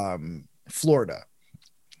Florida.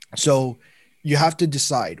 So you have to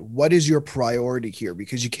decide what is your priority here,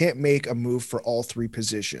 because you can't make a move for all three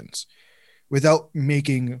positions without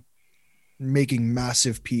making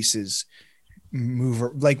massive pieces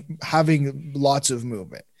move, like having lots of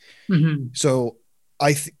movement. Mm-hmm. So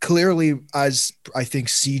clearly, as I think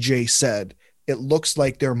CJ said, it looks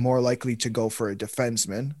like they're more likely to go for a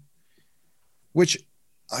defenseman, which,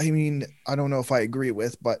 I mean, I don't know if I agree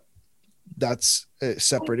with, but that's a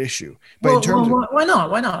separate issue. But why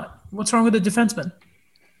not? Why not? What's wrong with a defenseman?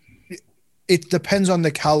 It depends on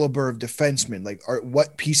the caliber of defenseman. Like,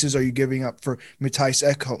 what pieces are you giving up for Matthias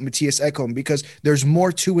Ekholm? Because there's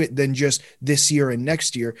more to it than just this year and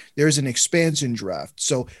next year. There's an expansion draft.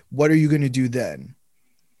 So what are you going to do then?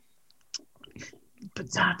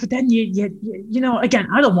 But then you know, again,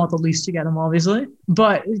 I don't want the Leafs to get him, obviously.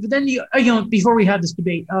 But then before we had this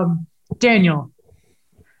debate, Daniel,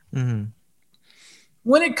 when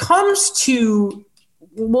it comes to,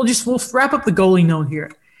 we'll wrap up the goalie note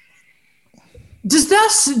here.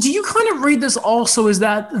 Do you kind of read this also as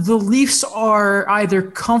that the Leafs are either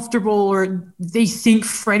comfortable or they think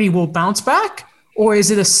Freddie will bounce back? Or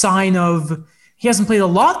is it a sign of he hasn't played a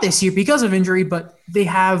lot this year because of injury, but they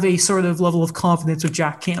have a sort of level of confidence with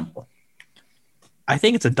Jack Campbell? I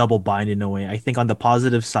think it's a double bind in a way. I think on the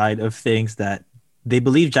positive side of things that they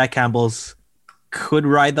believe Jack Campbell's could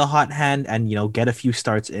ride the hot hand and, get a few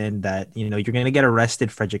starts in that, you're going to get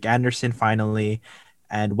arrested, Frederick Anderson finally.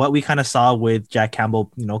 And what we kind of saw with Jack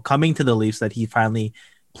Campbell, coming to the Leafs, that he finally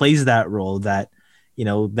plays that role, that,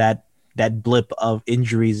 that blip of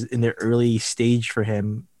injuries in the early stage for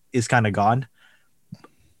him is kind of gone.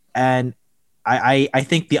 And I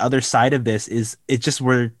think the other side of this is it's just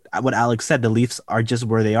where what Alex said, the Leafs are just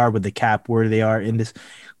where they are with the cap, where they are in this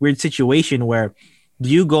weird situation where do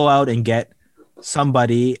you go out and get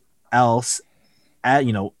somebody else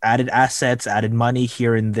added assets, added money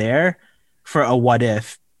here and there for a what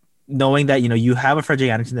if, knowing that, you have a Frederick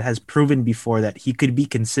Anderson that has proven before that he could be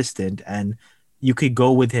consistent and you could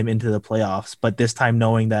go with him into the playoffs. But this time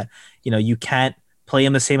knowing that, you can't play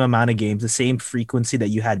him the same amount of games, the same frequency that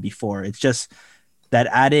you had before. It's just that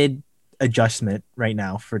added adjustment right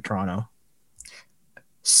now for Toronto.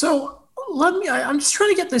 So I'm just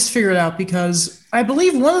trying to get this figured out because I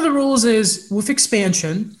believe one of the rules is with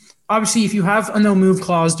expansion, obviously if you have a no move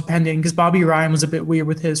clause, depending, because Bobby Ryan was a bit weird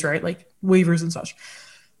with his, right? Like waivers and such.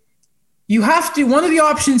 You have to, one of the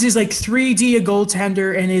options is like 3D a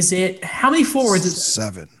goaltender, and is it, how many forwards is it?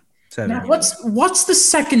 Seven. Now, what's the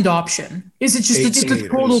second option? Is it just a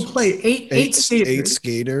total play? Eight skaters. 8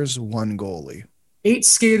 skaters, 1 goalie. 8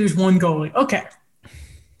 skaters, 1 goalie. Okay.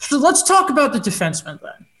 So let's talk about the defenseman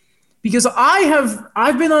then. Because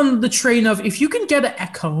I've been on the train of if you can get an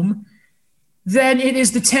Ekholm, then it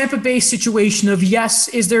is the Tampa Bay situation of, yes,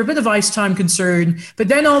 is there a bit of ice time concern? But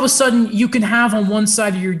then all of a sudden you can have on one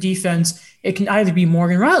side of your defense, it can either be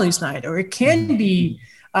Morgan Riley's night or it can be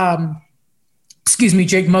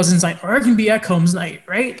Jake Muzzin's night, or it can be Ekholm's night,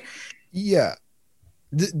 right? Yeah.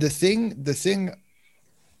 The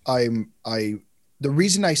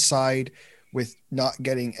reason I side with not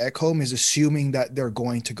getting Ekholm is assuming that they're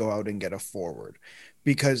going to go out and get a forward.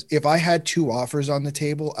 Because if I had 2 offers on the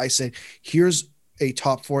table, I said, here's a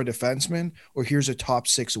top 4 defenseman or here's a top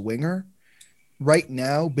 6 winger. Right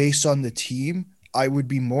now, based on the team, I would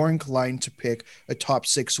be more inclined to pick a top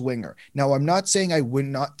 6 winger. Now, I'm not saying I would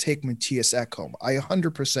not take Matthias Ekholm. I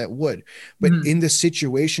 100% would. But in the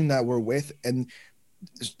situation that we're with and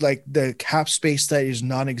like the cap space that is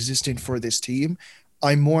non-existent for this team,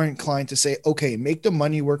 I'm more inclined to say, okay, make the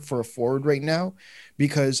money work for a forward right now,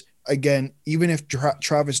 because again, even if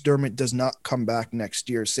Travis Dermott does not come back next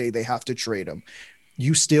year, say they have to trade him,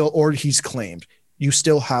 or he's claimed, you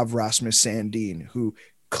still have Rasmus Sandin, who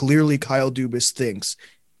clearly Kyle Dubas thinks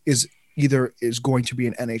is going to be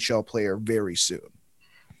an NHL player very soon.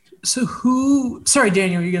 So sorry,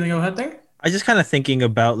 Daniel, you're going to go ahead there? I just kind of thinking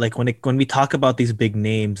about like when we talk about these big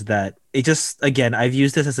names that it just, again, I've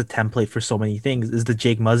used this as a template for so many things, is the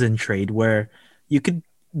Jake Muzzin trade, where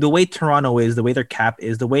the way Toronto is, the way their cap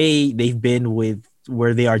is, the way they've been with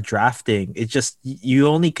where they are drafting, it's just, you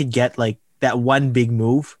only could get like that one big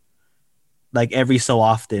move like every so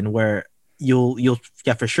often where you'll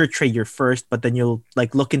for sure trade your first, but then you'll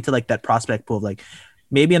like look into like that prospect pool of like,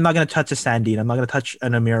 maybe I'm not going to touch a Sandin, I'm not going to touch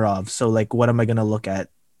an Amirov. So like, what am I going to look at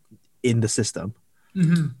in the system?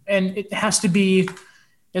 Mm-hmm. And it has to be,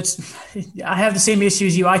 I have the same issue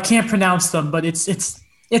as you. I can't pronounce them, but it's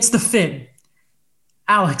the Finn.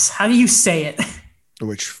 Alex, how do you say it?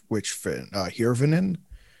 Which Finn? Hirvonen?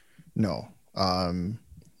 No.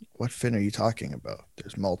 What Finn are you talking about?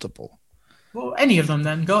 There's multiple. Well, any of them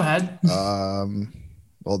then. Go ahead. Well,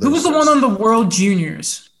 who was the one on the World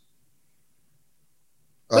Juniors?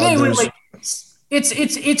 But anyway, like,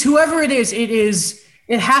 it's whoever it is.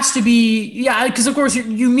 It has to be, yeah, because of course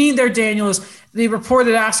you mean there, Daniel, is the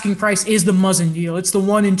reported asking price is the Muzzin deal. It's the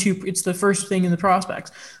 1 and 2. It's the first thing in the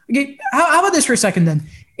prospects. Okay, how about this for a second then?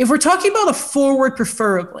 If we're talking about a forward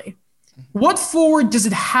preferably, what forward does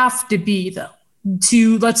it have to be though?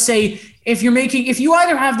 To, let's say, if you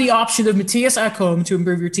either have the option of Matthias Ekholm to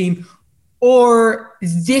improve your team or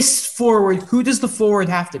this forward, who does the forward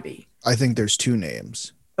have to be? I think there's 2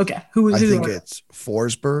 names. Okay. I think it's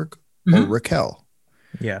Forsberg or Raquel.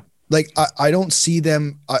 Yeah. Like I don't see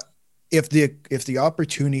them if the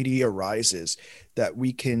opportunity arises that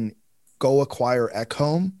we can go acquire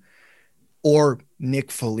Ekholm or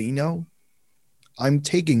Nick Foligno, I'm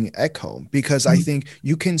taking Ekholm because I think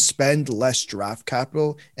you can spend less draft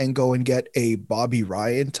capital and go and get a Bobby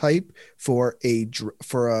Ryan type for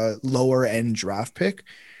a lower end draft pick,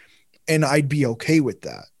 and I'd be okay with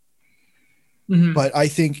that. Mhm. But I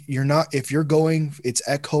think you're not, if you're going, it's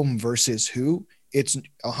Ekholm versus who, it's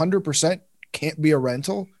 100% can't be a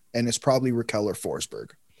rental, and it's probably Raquel or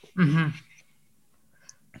Forsberg. Mhm.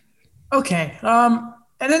 Okay. And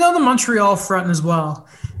then on the Montreal front as well,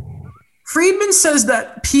 Friedman says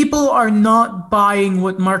that people are not buying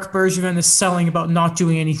what Marc Bergevin is selling about not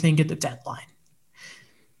doing anything at the deadline.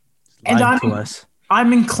 And Lying to us.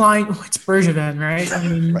 I'm inclined. Oh, it's Bergevin, right? I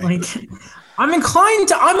mean, Right. like, I'm inclined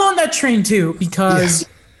to. I'm on that train too because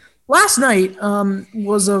last night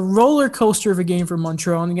was a roller coaster of a game for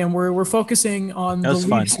Montreal. And again, we're focusing on That the was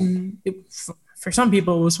fun. Leafs. And for some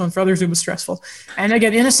people, it was fun. For others, it was stressful. And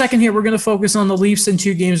again, in a second here, we're going to focus on the Leafs in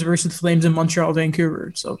 2 games versus the Flames in Montreal,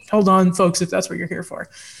 Vancouver. So hold on, folks, if that's what you're here for.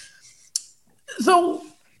 So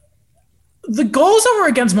the goals that were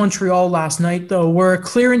against Montreal last night, though, were a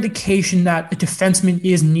clear indication that a defenseman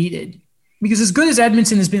is needed. Because as good as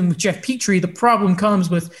Edmondson has been with Jeff Petrie, the problem comes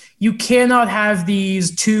with you cannot have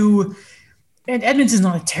these two. And Edmondson's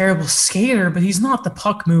not a terrible skater, but he's not the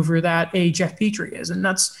puck mover that a Jeff Petrie is. And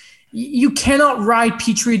that's, you cannot ride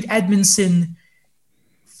Petrie and Edmondson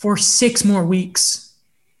for 6 more weeks.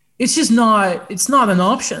 It's just not, it's not an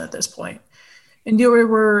option at this point. And there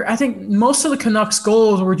were, I think most of the Canucks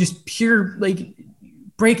goals were just pure like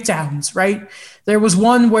breakdowns, right? There was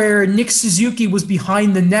one where Nick Suzuki was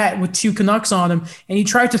behind the net with 2 Canucks on him, and he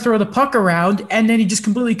tried to throw the puck around, and then he just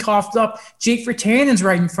completely coughed up. Jake Virtanen's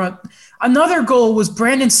right in front. Another goal was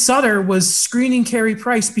Brandon Sutter was screening Carey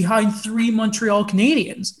Price behind 3 Montreal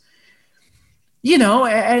Canadiens. You know,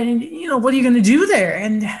 and, you know, what are you going to do there?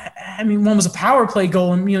 And, I mean, one was a power play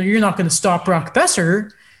goal, and, you know, you're not going to stop Brock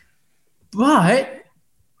Besser, but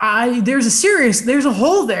there's a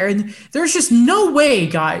hole there, and there's just no way,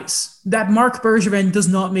 guys, that Marc Bergevin does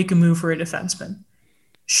not make a move for a defenseman.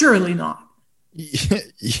 Surely not.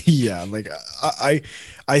 Yeah, like I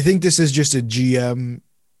think this is just a GM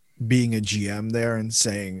being a GM there and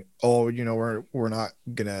saying, oh, you know,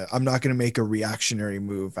 I'm not gonna make a reactionary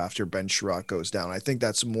move after Ben Sherratt goes down. I think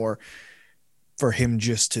that's more for him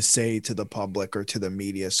just to say to the public or to the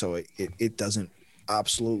media so it doesn't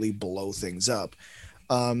absolutely blow things up.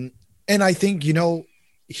 And I think, you know,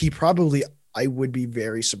 I would be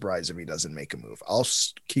very surprised if he doesn't make a move. I'll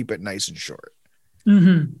keep it nice and short.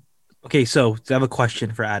 Mm-hmm. Okay, so I have a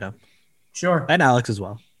question for Adam Sure. and Alex as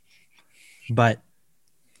well. But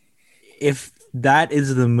if that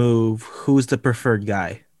is the move, who's the preferred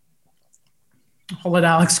guy? I'll let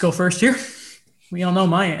Alex go first here. We all know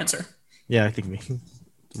my answer. Yeah, I think me.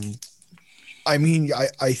 I mean,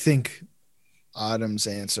 I think Adam's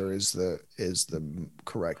answer is the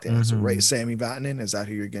correct answer, right? Sammy Vatanen, is that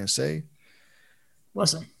who you're going to say?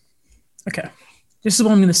 Listen. Okay. This is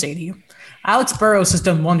what I'm going to say to you. Alex Burrows has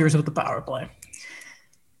done wonders with the power play.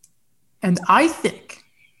 And I think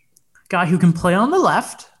a guy who can play on the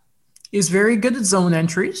left is very good at zone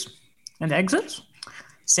entries and exits.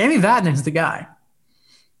 Sammy Vatanen is the guy.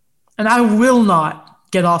 And I will not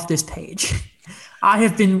get off this page. I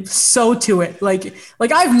have been so to it. Like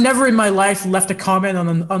I've never in my life left a comment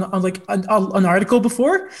on an article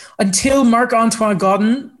before until Marc-Antoine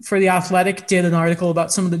Godin for The Athletic did an article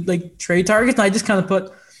about some of the like trade targets. And I just kind of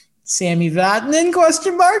put Sammy Vatanen ?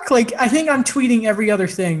 Like I think I'm tweeting every other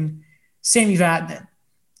thing Sammy Vatanen.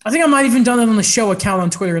 I think I might even done it on the show account on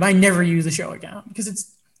Twitter, and I never use the show account because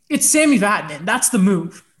it's Sammy Vatanen. That's the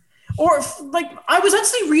move. Or I was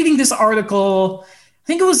actually reading this article. I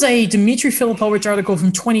think it was a Dmitry Filipovich article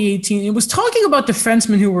from 2018. It was talking about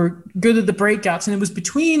defensemen who were good at the breakouts, and it was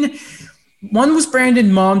between one was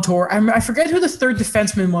Brandon Montour. I forget who the third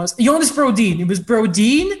defenseman was. Jonas Brodin. It was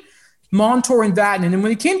Brodin, Montour, and Vatanen. And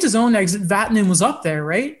when it came to zone exit, Vatanen was up there,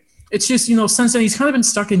 right? It's just, you know, since then he's kind of been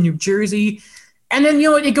stuck in New Jersey. And then, you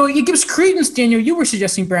know, it gives credence, Daniel. You were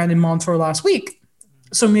suggesting Brandon Montour last week.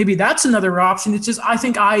 So maybe that's another option. It's just, I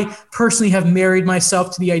think I personally have married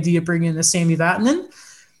myself to the idea of bringing in a Sammy Vatanen.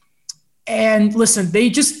 And listen,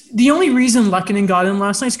 the only reason Lehkonen got in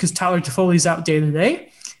last night is because Tyler Toffoli's out day to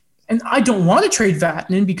day. And I don't want to trade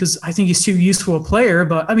Vatanen because I think he's too useful a player.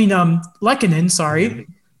 But I mean, Lehkonen, sorry.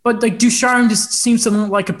 But like Ducharme just seems to look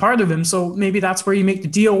like a part of him. So maybe that's where you make the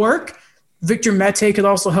deal work. Victor Mete could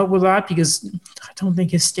also help with that because I don't think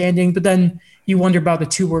he's standing. But then you wonder about the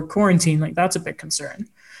 2-word quarantine. Like that's a big concern.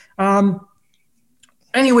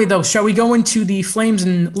 Anyway, though, shall we go into the Flames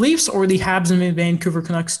and Leafs or the Habs and Vancouver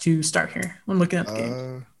Canucks to start here? I'm looking at the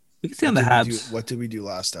game. We can stay on the Habs. What did we do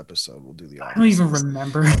last episode? We'll do the I don't even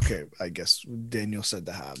remember. Okay, I guess Daniel said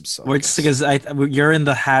the Habs. So Well, it's because you're in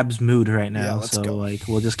the Habs mood right now, let's so go. like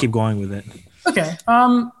we'll just keep going with it. Okay.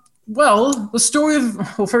 Well, the story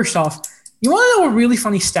of first off, you want to know a really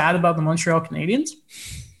funny stat about the Montreal Canadiens?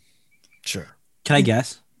 Sure. Can I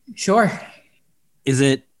guess? Sure. Is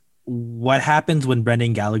it what happens when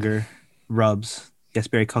Brendan Gallagher rubs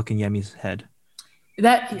Jesperi Kotkaniemi's head?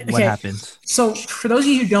 What happens? So for those of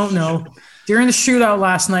you who don't know, during the shootout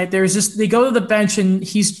last night, they go to the bench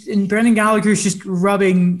and Brendan Gallagher's just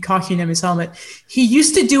rubbing Kotkaniemi's helmet. He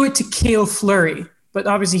used to do it to Cale Fleury, but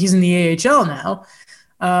obviously he's in the AHL now.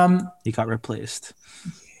 He got replaced.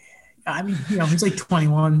 I mean, he's like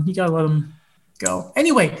 21. You gotta let him go.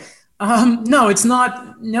 Anyway, no, it's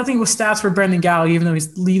nothing with stats for Brendan Gallagher, even though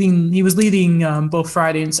he was leading both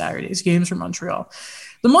Friday and Saturday's games for Montreal.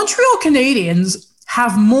 The Montreal Canadiens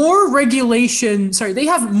have more they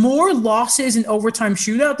have more losses in overtime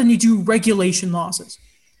shootout than they do regulation losses.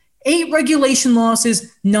 8 regulation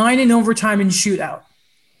losses, 9 in overtime and shootout.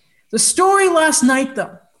 The story last night,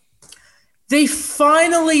 though, they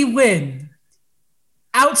finally win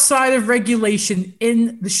outside of regulation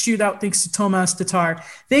in the shootout thanks to Tomas Tatar.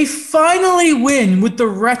 They finally win with the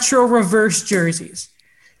retro reverse jerseys.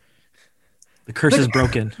 The curse is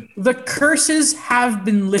broken. The curses have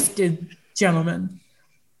been lifted, gentlemen,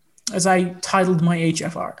 as I titled my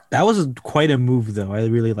HFR. That was quite a move, though. I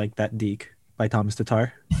really like that deke by Thomas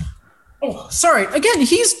Tatar. Oh, sorry. Again,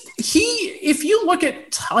 if you look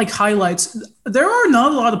at like highlights, there are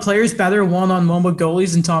not a lot of players better one-on-one with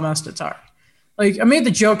goalies than Thomas Tatar. Like, I made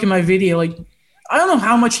the joke in my video, like, I don't know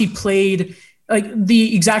how much he played, like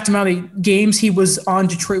the exact amount of games he was on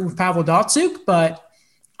Detroit with Pavel Datsyuk, but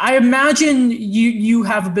I imagine you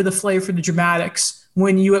have a bit of flair for the dramatics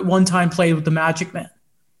when you at one time played with the Magic Man.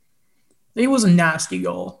 It was a nasty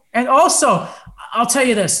goal. And also, I'll tell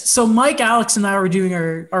you this. So Mike, Alex, and I were doing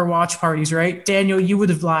our watch parties, right? Daniel, you would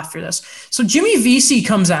have laughed for this. So Jimmy Vesey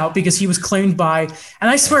comes out because he was claimed by, and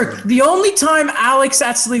I swear, the only time Alex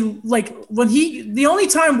actually, the only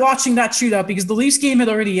time watching that shootout, because the Leafs game had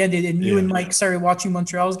already ended and you and Mike started watching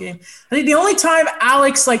Montreal's game. I think the only time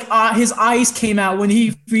Alex, his eyes came out when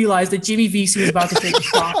he realized that Jimmy Vesey was about to take a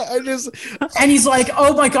shot. And he's like,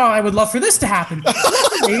 oh my God, I would love for this to happen.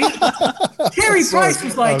 Carey Price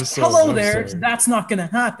was like, hello there. That's not going to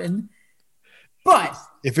happen. But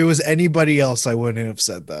if it was anybody else, I wouldn't have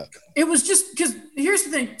said that. It was just because here's the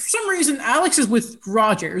thing. For some reason, Alex is with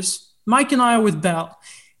Rogers. Mike and I are with Bell.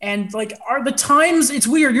 And are the times, it's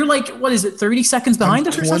weird. You're like, what is it, 30 seconds behind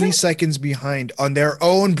us or something? 20 seconds behind on their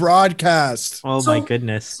own broadcast. Oh, my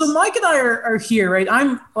goodness. So Mike and I are here, right?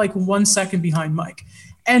 I'm like 1 second behind Mike.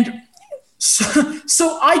 And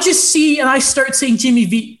so I just see, and I start saying Jimmy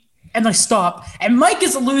V. And I stop. And Mike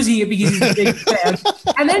is losing it because he's a big fan.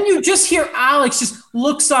 And then you just hear Alex just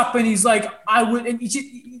looks up and he's like,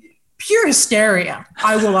 pure hysteria,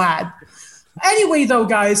 I will add. Anyway, though,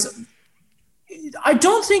 guys, I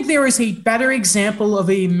don't think there is a better example of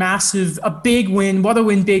a big win, what a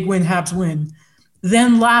win, big win, Habs win,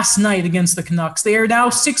 than last night against the Canucks. They are now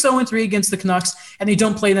 6-0-3 against the Canucks, and they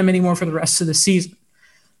don't play them anymore for the rest of the season.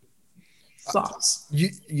 Thoughts?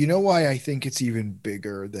 You know why I think it's even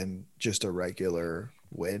bigger than just a regular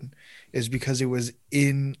win is because it was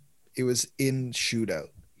in shootout.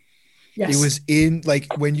 Yes. It was in,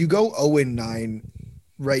 like, when you go 0-9,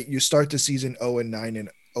 right? You start the season 0-9 in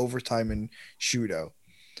overtime and shootout.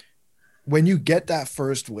 When you get that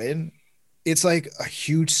first win, it's like a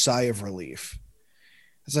huge sigh of relief.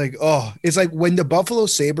 It's like when the Buffalo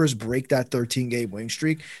Sabres break that 13-game win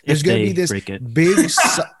streak, there's going to be this big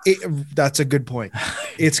that's a good point.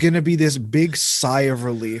 It's going to be this big sigh of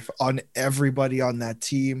relief on everybody on that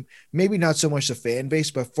team. Maybe not so much the fan base,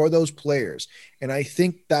 but for those players. And I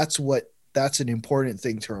think that's an important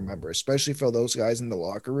thing to remember, especially for those guys in the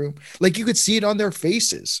locker room. Like, you could see it on their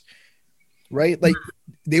faces, right? Like,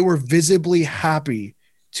 they were visibly happy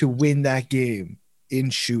to win that game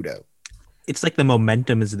in shootout. It's like the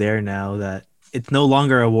momentum is there now that it's no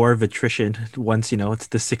longer a war of attrition once, it's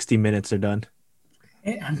the 60 minutes are done.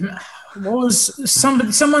 What was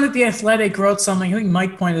someone at The Athletic wrote something, I think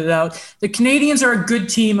Mike pointed it out. The Canadians are a good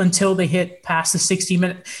team until they hit past the 60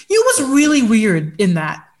 minutes. It was really weird in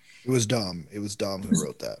that. It was Dom. Who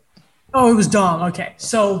wrote that. Oh, it was Dom. Okay.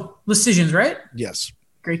 So decisions, right? Yes.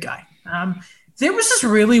 Great guy. There was this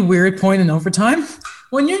really weird point in overtime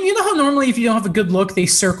when you know how normally if you don't have a good look, they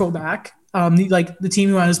circle back. The team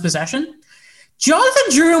who has possession. Jonathan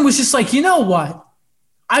Drouin was just like, you know what?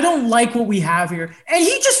 I don't like what we have here. And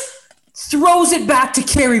he just throws it back to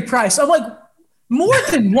Carey Price. I'm like, more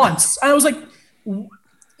than once. I was like,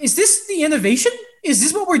 is this the innovation? Is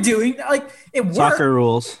this what we're doing? Like, it worked. Soccer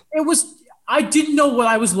rules. I didn't know what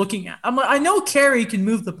I was looking at. I'm like, I know Carey can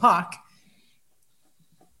move the puck,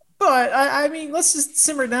 But I mean, let's just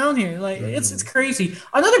simmer down here. Like it's crazy.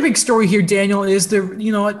 Another big story here, Daniel, is the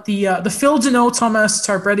Phil Deneau, Thomas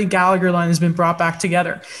Tatar, Brendan Gallagher line has been brought back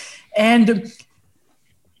together, and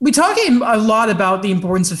we talking a lot about the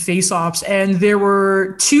importance of face-offs, and there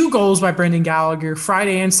were 2 goals by Brendan Gallagher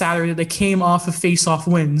Friday and Saturday that came off of face-off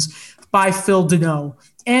wins by Phil Deneau.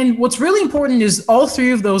 And what's really important is all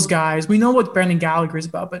 3 of those guys. We know what Brendan Gallagher is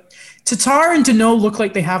about, but Tatar and Deneau look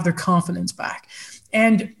like they have their confidence back,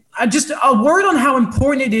 and just a word on how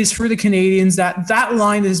important it is for the Canadians that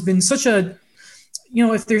line has been such a,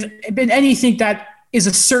 if there's been anything that is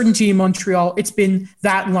a certainty in Montreal, it's been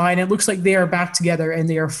that line. It looks like they are back together and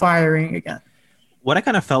they are firing again. What I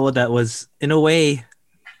kind of felt with that was, in a way,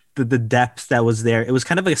 the depth that was there. It was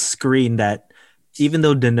kind of a screen that, even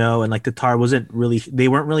though Deneau and like Tatar they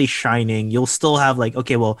weren't really shining, you'll still have like,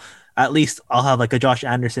 okay, well, at least I'll have like a Josh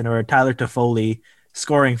Anderson or a Tyler Toffoli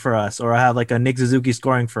scoring for us, or I have like a Nick Suzuki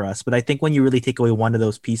scoring for us. But I think when you really take away one of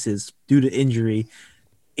those pieces due to injury,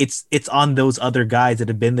 it's on those other guys that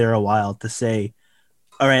have been there a while to say,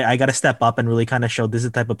 all right, I got to step up and really kind of show this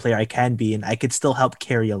is the type of player I can be, and I could still help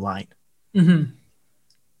carry a line. Mm-hmm.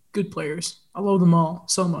 Good players. I love them all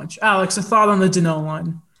so much. Alex, a thought on the Deneau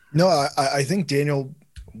line? No, I think Daniel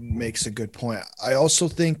makes a good point. I also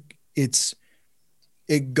think it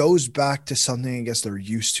goes back to something I guess they're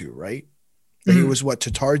used to, right? Like It was what,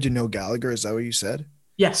 Tatar, Deneau, Gallagher? Is that what you said?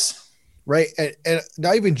 Yes. Right. And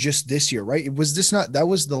not even just this year, right? That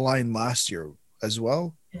was the line last year as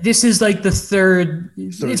well? This is like the third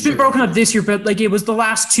it's been broken up this year, but like it was the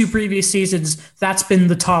last 2 previous seasons. That's been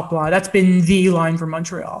the top line. That's been the line for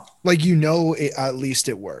Montreal. Like, at least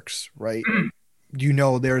it works, right?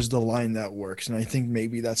 There's the line that works. And I think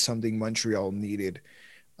maybe that's something Montreal needed.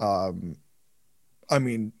 I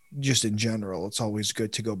mean, just in general, it's always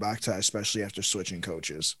good to go back to that, especially after switching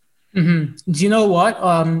coaches. Mm-hmm. Do you know what?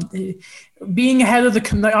 Being ahead of the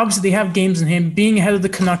Canucks, obviously they have games in hand. Being ahead of the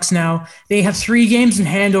Canucks now, they have 3 games in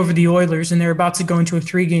hand over the Oilers, and they're about to go into a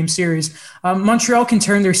 3-game series. Montreal can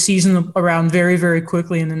turn their season around very, very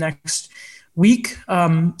quickly in the next week.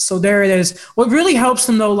 So there it is. What really helps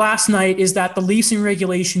them, though, last night is that the Leafs in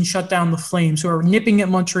regulation shut down the Flames, who are nipping at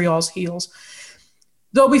Montreal's heels.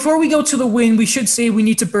 Though before we go to the win, we should say we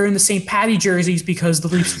need to burn the St. Patty jerseys because the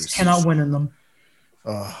Leafs cannot win in them.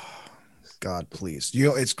 Oh, God, please.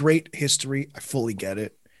 It's great history. I fully get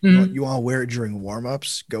it. Mm-hmm. You want to wear it during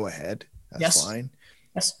warm-ups? Go ahead. That's fine.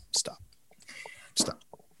 Yes. Stop. I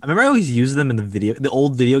remember I always used them in the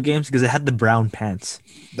old video games because it had the brown pants.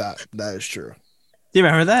 That is true. Do you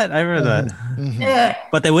remember that? I remember that. Mm-hmm. Yeah.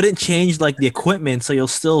 But they wouldn't change like the equipment, so you'll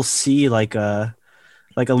still see like a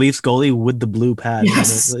Leafs goalie with the blue pad.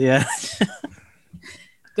 Yes. Yeah.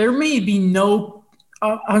 There may be no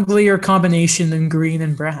uglier combination than green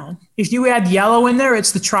and brown. If you add yellow in there,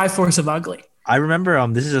 it's the Triforce of ugly. I remember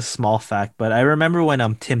this is a small fact, but I remember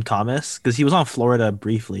when Tim Thomas, because he was on Florida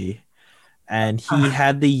briefly, and he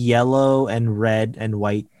had the yellow and red and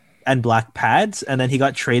white and black pads, and then he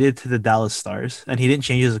got traded to the Dallas Stars, and he didn't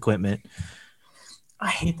change his equipment. I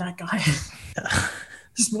hate that guy.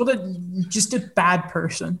 Just a bad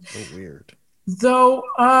person. So weird. Though,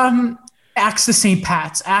 axe the St.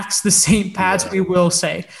 Pat's. Axe the St. Pat's, we will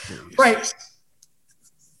say. Please. Right.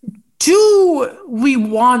 Do we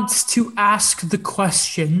want to ask the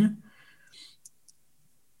question,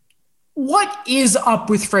 what is up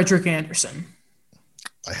with Frederik Andersen?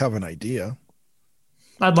 I have an idea.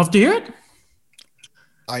 I'd love to hear it.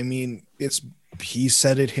 I mean, he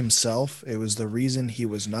said it himself. It was the reason he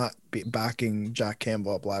was not backing Jack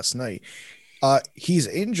Campbell up last night. He's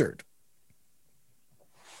injured.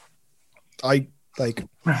 It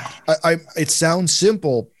sounds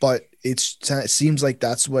simple, but it seems like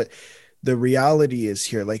that's what the reality is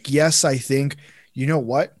here. Like, yes, I think, you know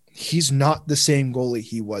what? He's not the same goalie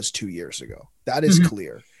he was 2 years ago. That is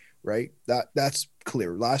clear, right? That's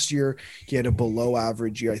clear. Last year, he had a below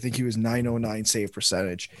average year. I think he was 909 save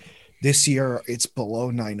percentage. This year, it's below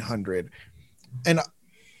 900. And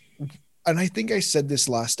I think I said this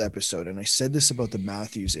last episode, and I said this about the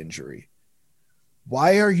Matthews injury.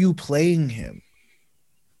 Why are you playing him?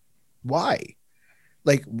 Why?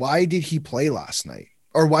 Like, why did he play last night?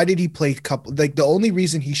 Or why did he play the only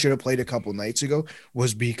reason he should have played a couple nights ago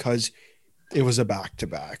was because it was a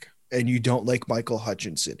back-to-back and you don't like Michael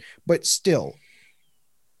Hutchinson. But still,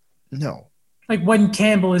 no. Like, when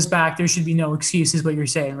Campbell is back, there should be no excuse, is what you're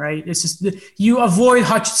saying, right? It's just you avoid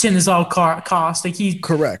Hutchinson at all cost. Like,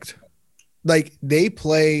 correct. Like, they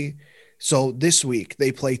play. So this week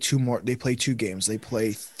they play 2 games. They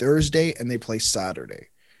play Thursday and they play Saturday.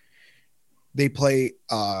 They play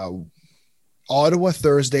on Ottawa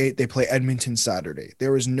Thursday, they play Edmonton Saturday.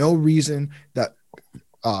 There is no reason that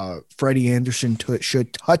Freddie Anderson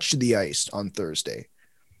should touch the ice on Thursday.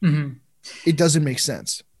 Mm-hmm. It doesn't make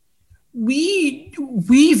sense. We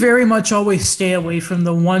very much always stay away from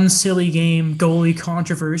the one silly game goalie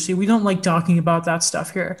controversy. We don't like talking about that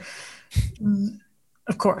stuff here,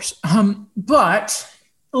 of course. But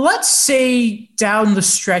let's say down the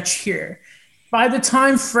stretch here, by the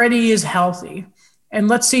time Freddie is healthy, and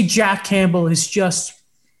let's say Jack Campbell is just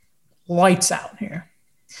lights out here,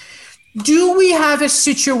 do we have a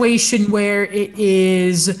situation where it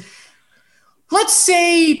is, let's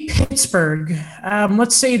say Pittsburgh,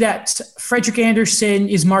 let's say that Frederik Andersen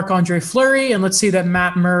is Marc-Andre Fleury, and let's say that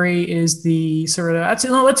Matt Murray is the sort of,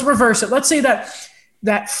 let's reverse it. Let's say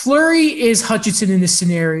that Fleury is Hutchinson in this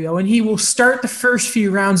scenario, and he will start the first few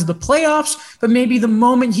rounds of the playoffs, but maybe the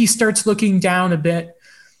moment he starts looking down a bit,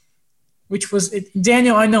 which was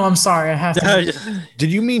Daniel, I know, I'm sorry, I have to.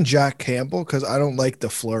 Did you mean Jack Campbell? Because I don't like the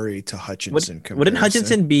Fleury to Hutchinson comparison. Wouldn't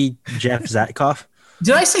Hutchinson be Jeff Zatkoff?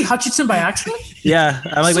 Did I say Hutchinson by accident? Yeah.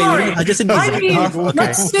 I'm like, sorry. wait, Hutchinson be Zatkoff?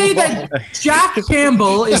 Let's say that Jack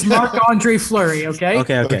Campbell is Marc-Andre Fleury, okay?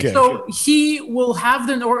 Okay. So he will have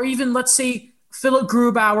or even let's say Philip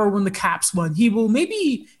Grubauer when the Caps won. He will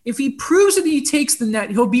maybe, if he proves that he takes the net,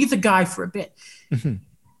 he'll be the guy for a bit.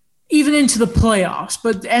 Even into the playoffs.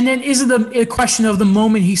 And then is it a question of the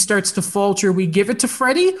moment he starts to falter, we give it to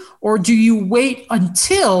Freddie? Or do you wait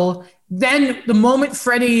until then the moment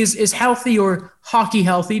Freddie is healthy or hockey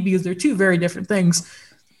healthy, because they're two very different things?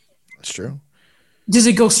 That's true. Does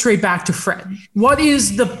it go straight back to Fred? What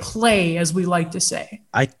is the play, as we like to say?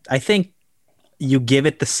 I think you give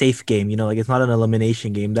it the safe game. Like it's not an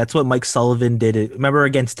elimination game. That's what Mike Sullivan did. Remember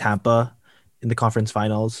against Tampa in the conference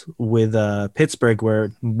finals with Pittsburgh,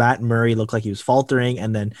 where Matt Murray looked like he was faltering,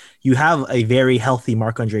 and then you have a very healthy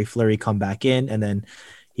Marc-Andre Fleury come back in, and then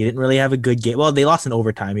he didn't really have a good game. Well, they lost in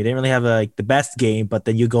overtime. He didn't really have the best game, but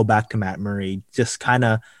then you go back to Matt Murray, just kind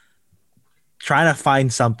of trying to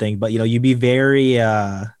find something. But you'd be very,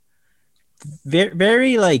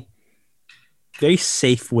 very very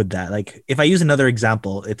safe with that. Like if I use another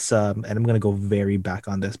example, it's and I'm gonna go very back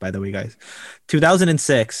on this, by the way, guys.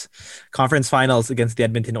 2006 conference finals against the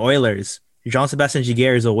Edmonton Oilers. Jean-Sebastien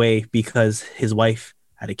Giguère is away because his wife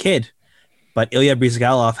had a kid, but Ilya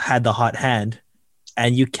Bryzgalov had the hot hand,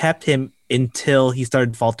 and you kept him until he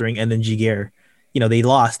started faltering, and then Giguère, they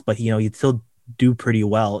lost, but he'd still do pretty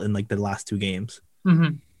well in like the last two games.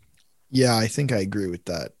 Mm-hmm. Yeah, I think I agree with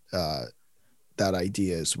that. That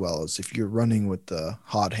idea as well, as if you're running with the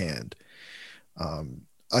hot hand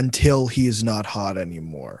until he is not hot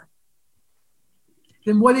anymore.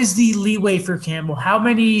 Then what is the leeway for Campbell? How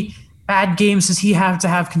many bad games does he have to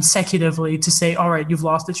have consecutively to say, all right, you've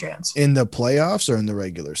lost a chance? In the playoffs or in the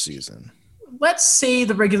regular season? Let's say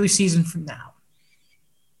the regular season from now.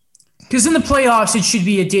 Because in the playoffs, it should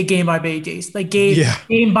be a game by game, like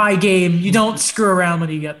game by game. You don't screw around when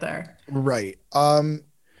you get there. Right.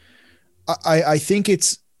 I think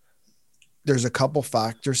there's a couple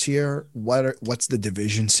factors here. What's the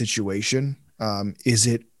division situation? Is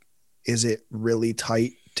it really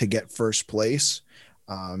tight to get first place?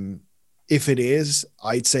 If it is,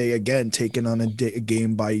 I'd say again, taken on a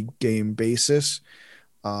game by game basis.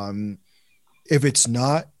 If it's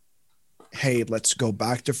not, hey, let's go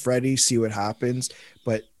back to Freddie, see what happens.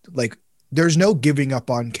 But there's no giving up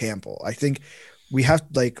on Campbell. I think we have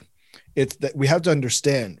we have to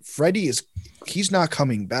understand Freddie he's not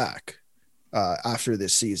coming back after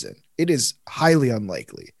this season. It is highly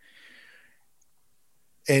unlikely.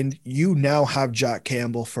 And you now have Jack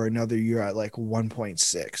Campbell for another year at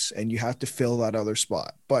 1.6, and you have to fill that other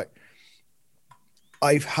spot. But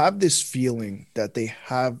I have this feeling that they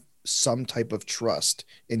have some type of trust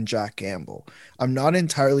in Jack Campbell. I'm not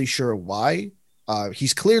entirely sure why.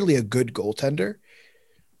 He's clearly a good goaltender.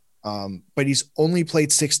 But he's only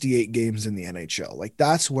played 68 games in the NHL.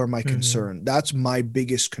 That's where my concern, that's my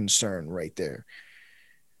biggest concern right there.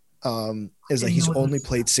 Is that he's only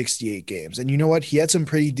played 68 games. And you know what? He had some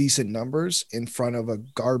pretty decent numbers in front of a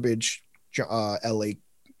garbage LA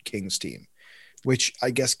Kings team, which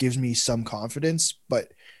I guess gives me some confidence,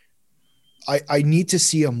 but I need to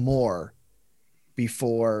see him more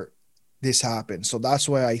before this happens. So that's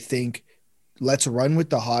why I think let's run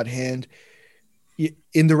with the hot hand.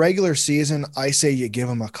 In the regular season, I say you give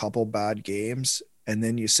him a couple bad games and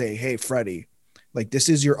then you say, hey, Freddie, this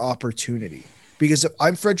is your opportunity. Because if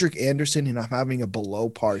I'm Frederik Andersen and I'm having a below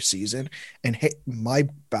par season and hey, my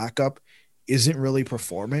backup isn't really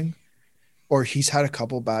performing or he's had a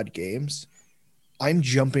couple bad games, I'm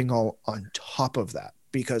jumping all on top of that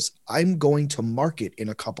because I'm going to market in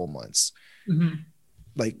a couple months. Mhm.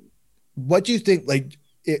 Like, what do you think? Like,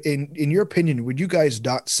 in your opinion, would you guys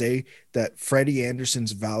not say that Freddie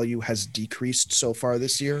Anderson's value has decreased so far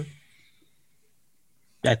this year?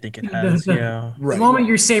 I think it has. Yeah. The Right. moment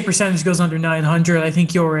your save percentage goes under 900, I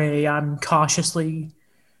think you're cautiously.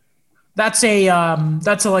 That's a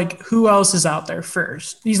like, who else is out there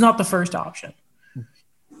first? He's not the first option.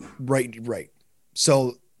 Right.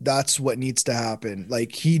 So that's what needs to happen.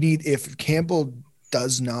 Like, if Campbell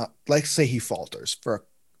does not, let's say he falters for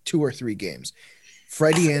 2 or 3 games,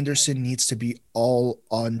 Freddie Anderson needs to be all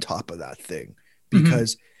on top of that thing,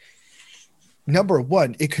 because number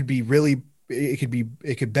one, it could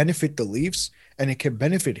benefit the Leafs and it could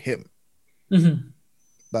benefit him. Mm-hmm.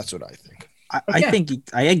 That's what I think. I think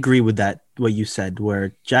I agree with that, what you said,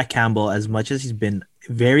 where Jack Campbell, as much as he's been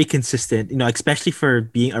very consistent, especially for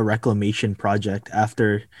being a reclamation project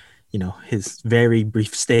after, his very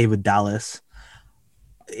brief stay with Dallas,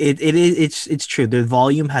 it's true. The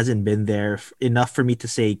volume hasn't been there enough for me to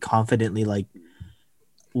say confidently, like,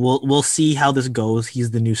 we'll see how this goes.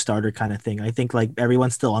 He's the new starter kind of thing. I think like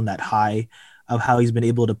everyone's still on that high of how he's been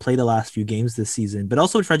able to play the last few games this season, but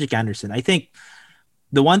also with Frederick Anderson. I think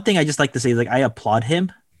the one thing I just like to say is, like, I applaud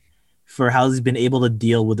him for how he's been able to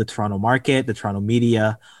deal with the Toronto market, the Toronto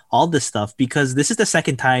media, all this stuff, because this is the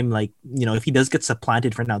second time, like, if he does get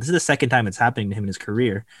supplanted for now, this is the second time it's happening to him in his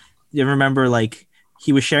career. You remember, like,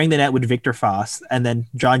 he was sharing the net with Victor Foss, and then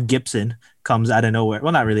John Gibson comes out of nowhere.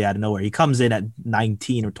 Well, not really out of nowhere. He comes in at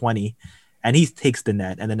 19 or 20, and he takes the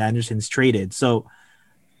net, and then Anderson's traded. So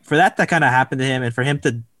for that to kind of happen to him, and for him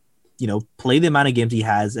to, play the amount of games he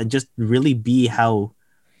has and just really be how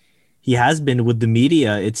he has been with the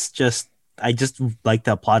media, I just like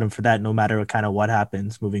to applaud him for that, no matter what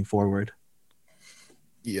happens moving forward.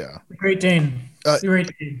 Yeah. Great Dane.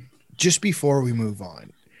 Great Dane. Just before we move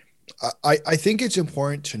on, I think it's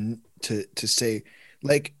important to say,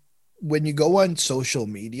 like, when you go on social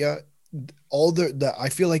media, I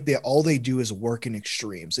feel like all they do is work in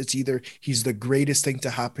extremes. It's either he's the greatest thing to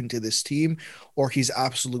happen to this team, or he's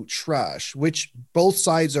absolute trash, which both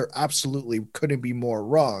sides are absolutely couldn't be more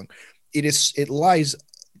wrong. It lies,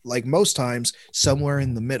 like most times, somewhere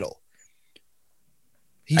in the middle.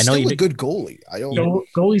 He's still a good goalie.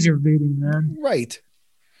 Goalies are beating, man. Right.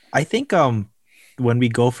 I think when we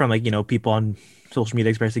go from, like, people on social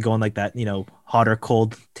media especially going like that, hot or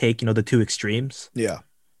cold take, the two extremes. Yeah.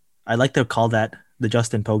 I like to call that the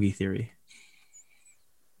Justin Pogge theory.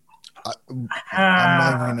 I'm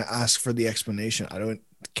not even going to ask for the explanation.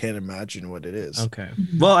 Can't imagine what it is. Okay.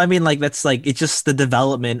 Well, I mean, like, that's like, it's just the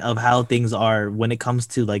development of how things are when it comes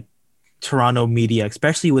to, like, Toronto media,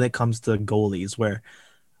 especially when it comes to goalies, where,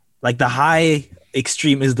 like, the high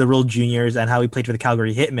extreme is the World Juniors and how he played for the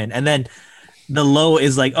Calgary Hitmen, and then the low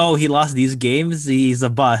is like, oh, he lost these games, he's a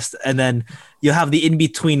bust, and then you have the in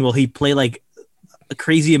between, will he play like a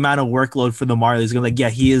crazy amount of workload for the Marlies? Going like, yeah,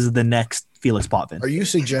 he is the next Felix Potvin. Are you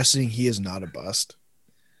suggesting he is not a bust?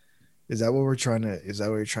 Is that what you're trying to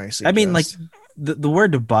suggest? I mean, like, the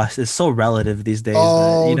word bust is so relative these days.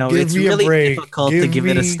 Oh, that, it's really difficult to give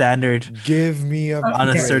it a standard. Give me a on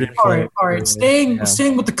a certain player. All right. Staying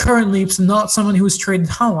with the current Leafs, not someone who was traded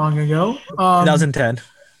how long ago? 2010.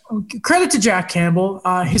 Credit to Jack Campbell.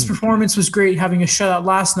 His performance was great, having a shutout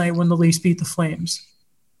last night when the Leafs beat the Flames.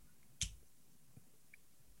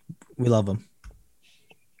 We love him.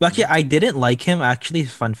 Actually, I didn't like him. Actually,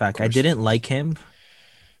 fun fact, I didn't like him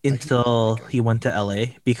until he went to LA,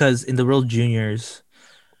 because in the World Juniors,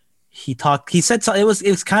 he said something. It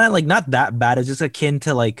was kind of like not that bad. It's just akin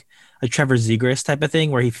to like a Trevor Zegras type of thing,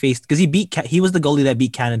 where he was the goalie that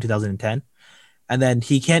beat Canada in 2010. And then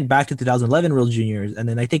he came back to 2011 World Juniors, and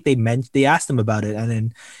then I think they asked him about it, and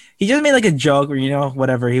then he just made like a joke, or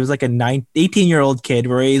whatever. He was like a 18-year-old kid,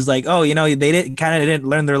 where he's like, "Oh, Canada didn't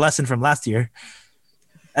learn their lesson from last year,"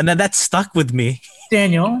 and then that stuck with me.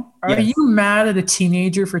 Daniel, are you mad at a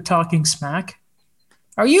teenager for talking smack?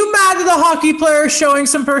 Are you mad at a hockey player showing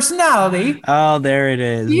some personality? Oh, there it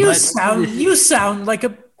is. You sound like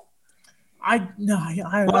a. I'm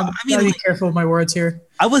gotta be careful with my words here.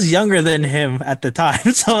 I was younger than him at the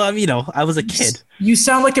time, so I was a kid. You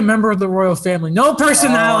sound like a member of the royal family. No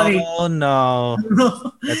personality. Oh no,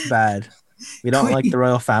 that's bad. We don't like the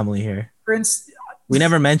royal family here. Prince. We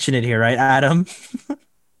never mention it here, right, Adam?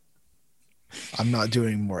 I'm not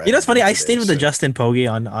doing more. It's funny. I stayed with the Justin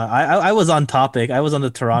Pogge on. I was on topic. I was on the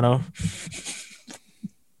Toronto.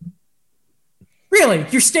 Really?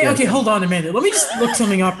 You're staying? Okay, hold on a minute. Let me just look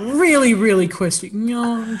something up really, really quickly.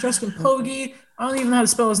 Justin Pogge, I don't even know how to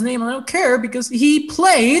spell his name. I don't care, because he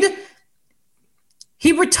retired.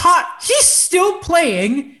 He's still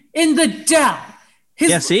playing in the Dell.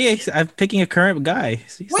 Yeah, see, I'm picking a current guy.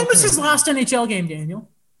 See, When was his last NHL game, Daniel?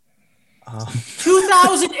 Uh,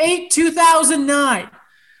 2008, 2009.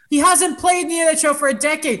 He hasn't played in the NHL for a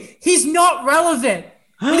decade. He's not relevant.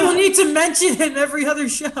 We don't need to mention him every other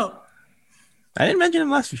show. I didn't mention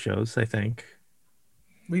him last few shows, I think.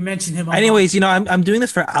 We mentioned him. Anyways, I'm doing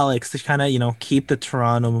this for Alex to kind of, keep the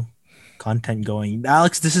Toronto content going.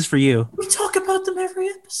 Alex, this is for you. We talk about them every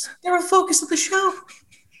episode. They're a focus of the show.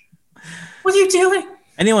 What are you doing?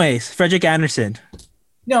 Anyways, Frederick Anderson.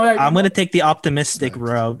 No, I'm going to take the optimistic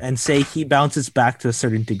route and say he bounces back to a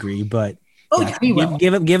certain degree, but he will.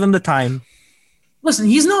 Give him the time. Listen,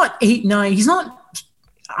 he's not 8-9. He's not.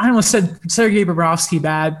 I almost said Sergei Bobrovsky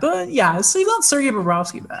bad, but yeah, so he's not Sergei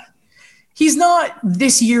Bobrovsky bad. He's not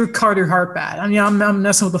this year Carter Hart bad. I mean, I'm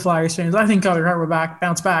messing with the Flyers fans. I think Carter Hart will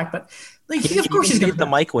bounce back, but of course he's going to the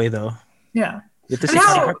Mike way though. Yeah, you have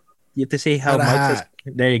to say how Mike says.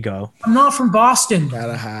 There you go. I'm not from Boston. Got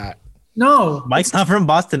a hat. No, Mike's not from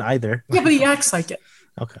Boston either. Yeah, but he acts like it.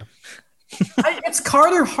 Okay. It's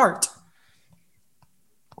Carter Hart.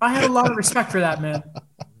 I have a lot of respect for that man.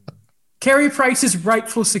 Carey Price's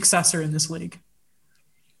rightful successor in this league.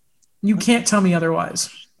 You can't tell me otherwise.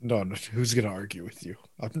 No, who's going to argue with you?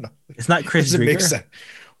 I'm not. It's not Chris Driedger. Make sense.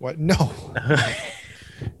 What? No.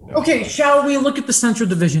 Okay, shall we look at the Central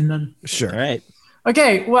Division then? Sure. All right.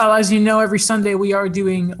 Okay, well, as you know, every Sunday we are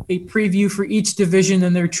doing a preview for each division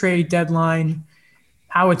and their trade deadline,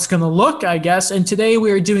 how it's going to look, I guess. And today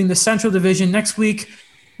we are doing the Central Division. Next week,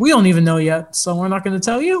 we don't even know yet, so we're not going to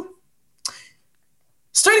tell you.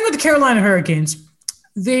 Starting with the Carolina Hurricanes,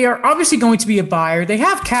 they are obviously going to be a buyer. They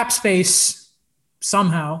have cap space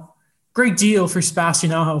somehow. Great deal for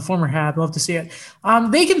Sebastian Aho, former Hab. Love to see it.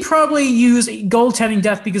 They can probably use goaltending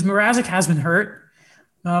depth because Mrazek has been hurt.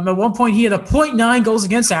 At one point, he had a .9 goals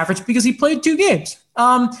against average because he played 2 games.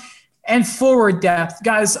 And forward depth.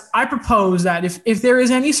 Guys, I propose that if there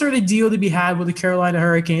is any sort of deal to be had with the Carolina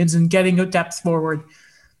Hurricanes and getting a depth forward,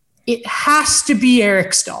 it has to be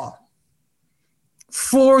Eric Stahl.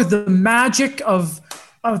 For the magic of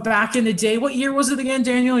back in the day. What year was it again,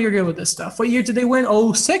 Daniel? You're good with this stuff. What year did they win?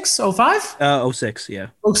 06? 05? 06, yeah.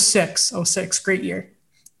 06. Great year.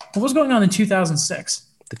 What was going on in 2006?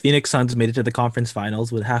 The Phoenix Suns made it to the conference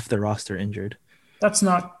finals with half their roster injured. That's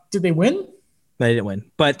not – did they win? They didn't win.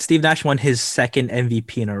 But Steve Nash won his second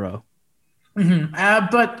MVP in a row. Mm-hmm.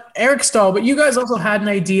 But Eric Stahl, but you guys also had an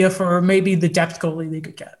idea for maybe the depth goalie they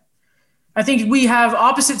could get. I think we have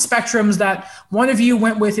opposite spectrums that one of you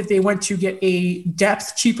went with if they went to get a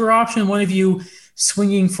depth cheaper option, one of you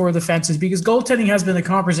swinging for the fences because goaltending has been a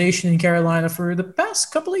conversation in Carolina for the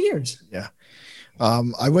past couple of years. Yeah.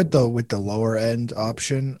 I went with the lower end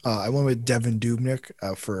option. I went with Devin Dubnyk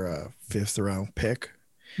for a 5th round pick.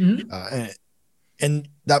 Mm-hmm. And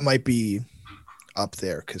that might be up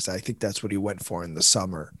there because I think that's what he went for in the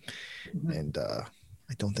summer. Mm-hmm. And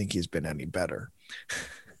I don't think he's been any better.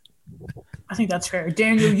 I think that's fair.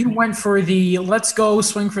 Daniel, you went for the let's go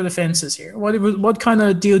swing for the fences here. What kind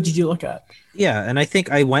of deal did you look at? Yeah, and I think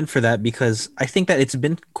I went for that because I think that it's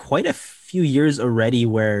been quite a few years already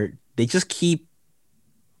where they just keep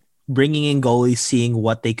bringing in goalies, seeing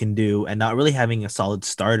what they can do, and not really having a solid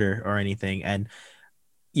starter or anything. And,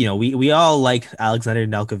 we all like Alexander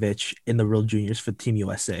Nelkovich in the World Juniors for Team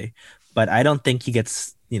USA, but I don't think he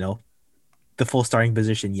gets, the full starting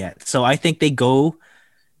position yet. So I think they go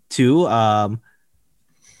to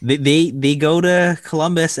they go to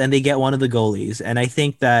Columbus and they get one of the goalies, and I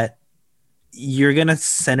think that you're gonna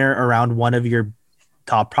center around one of your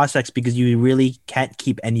top prospects because you really can't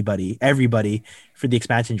keep everybody for the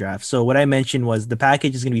expansion draft. So what I mentioned was the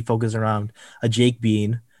package is gonna be focused around a Jake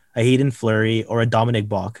Bean, a Hayden Fleury, or a Dominic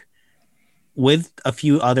Bach, with a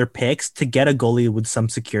few other picks to get a goalie with some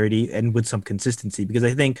security and with some consistency. Because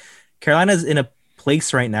I think Carolina's in a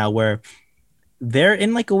place right now where they're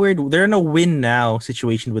in they're in a win now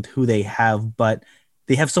situation with who they have, but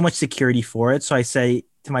they have so much security for it. So I say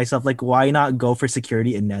to myself, why not go for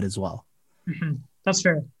security in net as well? Mm-hmm. That's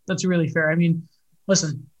fair. That's really fair. I mean,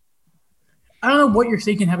 listen, I don't know what you're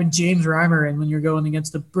thinking having James Reimer in when you're going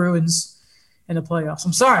against the Bruins in the playoffs.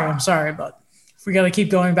 I'm sorry, but if we got to keep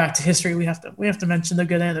going back to history, we have to mention the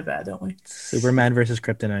good and the bad, don't we? Superman versus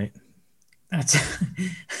Kryptonite. That's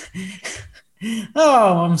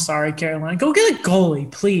Oh, I'm sorry, Carolina. Go get a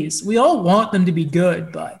goalie, please. We all want them to be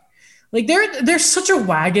good, but they're such a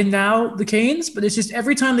wagon now, the Canes, but it's just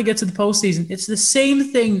every time they get to the postseason, it's the same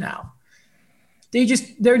thing now.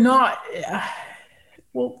 They're not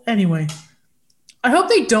well, anyway. I hope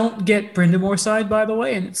they don't get Brind'Amour side, by the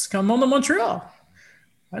way, and it's come on to Montreal.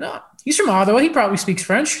 Why not? He's from Ottawa. He probably speaks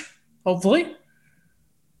French, hopefully.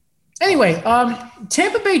 Anyway,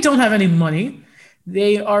 Tampa Bay don't have any money.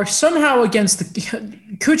 They are somehow against the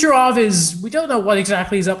Kucherov we don't know what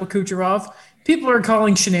exactly is up with Kucherov. People are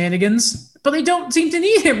calling shenanigans, but they don't seem to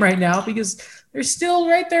need him right now because they're still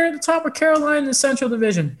right there at the top of Carolina in the Central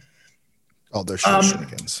Division. Oh, they're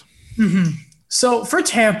shenanigans. Mm-hmm. So for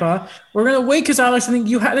Tampa, we're going to wait because, Alex, I think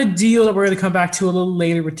you had a deal that we're going to come back to a little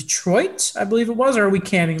later with Detroit, I believe it was, or are we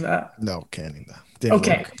canning that? No, canning that.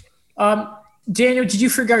 Okay. Daniel, did you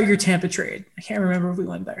figure out your Tampa trade? I can't remember if we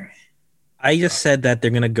went there. I just said that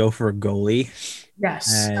they're going to go for a goalie.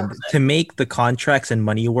 Yes. And to make the contracts and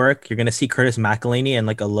money work, you're going to see Curtis McElhinney and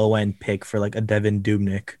like a low-end pick for like a Devin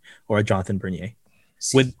Dubnyk or a Jonathan Bernier.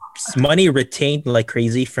 With money retained like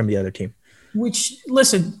crazy from the other team. Which,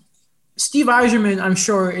 listen, Steve Yzerman, I'm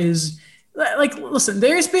sure, is like, listen,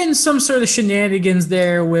 there's been some sort of shenanigans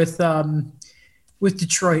there with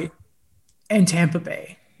Detroit and Tampa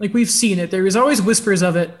Bay. Like, we've seen it. There is always whispers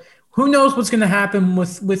of it. Who knows what's going to happen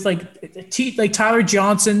with like Tyler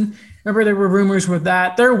Johnson. Remember, there were rumors with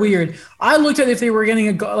that. They're weird. I looked at if they were getting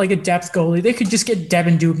a depth goalie, they could just get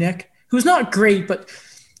Devin Dubnyk, who's not great, but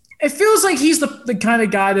it feels like he's the kind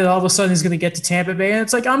of guy that all of a sudden is going to get to Tampa Bay, and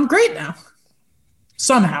it's like, I'm great now.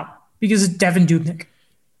 Somehow, because it's Devin Dubnyk.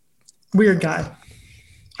 Weird guy.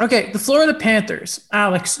 Okay, the Florida Panthers.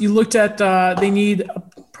 Alex, you looked at they need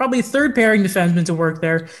probably a third pairing defenseman to work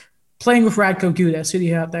there, playing with Radko Gudas. Who do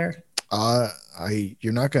you have there?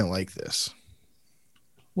 You're not going to like this.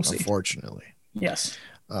 We'll see. Unfortunately. Yes.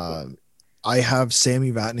 I have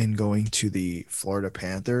Sammy Vatanen going to the Florida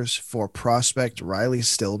Panthers for prospect Riley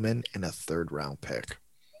Stillman and a 3rd-round pick.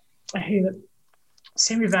 I hate it.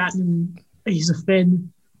 Sammy Vatanen, he's a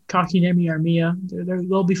Finn. Kotkaniemi Armia.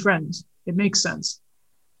 They'll be friends. It makes sense.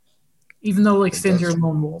 Even though Finns are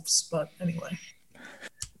lone wolves. But anyway.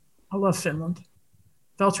 I love Finland.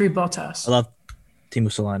 Valtteri Bottas. I love Teemu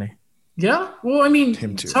Selanne. Yeah? Well, I mean,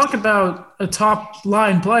 talk about a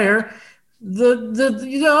top-line player.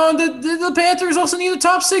 The Panthers also need a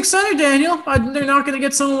top 6 center, Daniel. They're not going to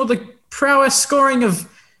get someone with the prowess scoring of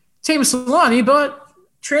Teemu Selanne, but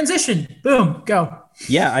transition. Boom. Go.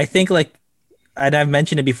 Yeah, I think and I've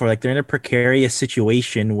mentioned it before, they're in a precarious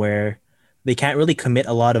situation where they can't really commit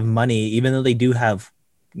a lot of money, even though they do have,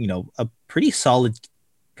 a pretty solid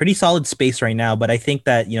space right now. But I think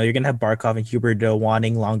that, you're going to have Barkov and Huberdeau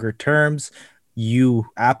wanting longer terms. You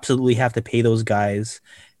absolutely have to pay those guys.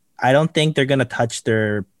 I don't think they're going to touch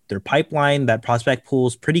their pipeline. That prospect pool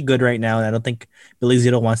is pretty good right now. And I don't think Billy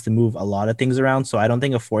Zito wants to move a lot of things around. So I don't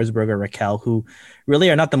think of Forsberg or Raquel, who really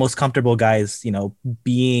are not the most comfortable guys,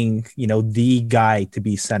 being, the guy to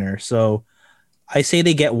be center. So I say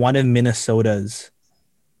they get one of Minnesota's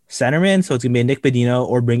centermen. So it's going to be Nick Bodino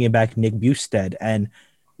or bringing back Nick Bjugstad. And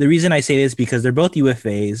the reason I say this is because they're both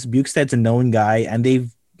UFAs. Bjugstad's a known guy, and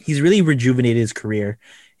he's really rejuvenated his career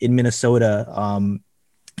in Minnesota.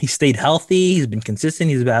 He stayed healthy. He's been consistent.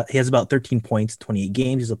 He has about 13 points, 28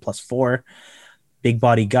 games. He's a +4, big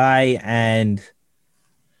body guy. And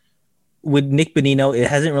with Nick Bonino, it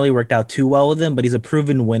hasn't really worked out too well with him, but he's a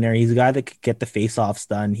proven winner. He's a guy that could get the face-offs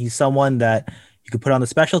done. He's someone that you could put on the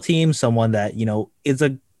special team, someone that, is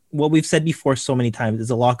what we've said before so many times, is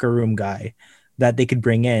a locker room guy that they could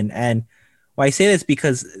bring in. And why I say this,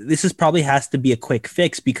 because this probably has to be a quick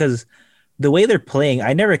fix, because the way they're playing,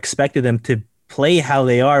 I never expected them to play how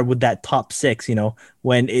they are with that top 6,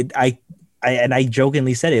 when I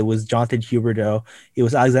jokingly said it was Jonathan Huberdeau, it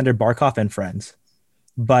was Alexander Barkov and friends,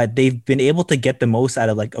 but they've been able to get the most out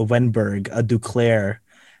of a Wenberg, a Duclair,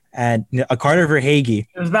 and a Carter Verhaeghe.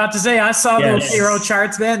 I was about to say, I saw those hero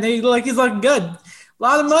charts, man. He's looking good. A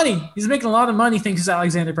lot of money. He's making a lot of money thanks to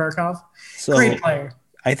Alexander Barkov. So great player.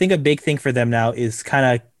 I think a big thing for them now is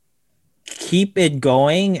kind of keep it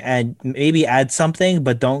going and maybe add something,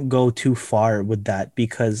 but don't go too far with that,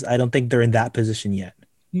 because I don't think they're in that position yet.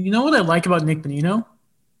 You know what I like about Nick Bonino?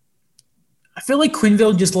 I feel like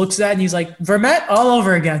Quenneville just looks at it and he's like, Vermette all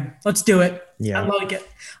over again. Let's do it. Yeah. I like it.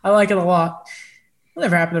 I like it a lot.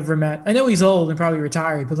 Whatever happened to Vermette? I know he's old and probably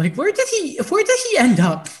retired, but where did he end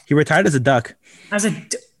up? He retired as a Duck.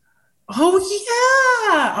 The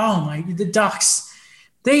Ducks.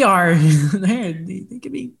 They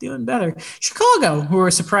could be doing better. Chicago, who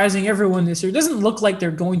are surprising everyone this year, doesn't look like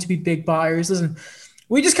they're going to be big buyers.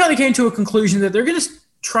 We just kind of came to a conclusion that they're going to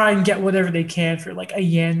try and get whatever they can for a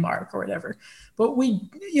Janmark or whatever. But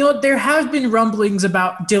there have been rumblings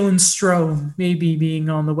about Dylan Strome maybe being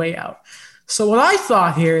on the way out. So what I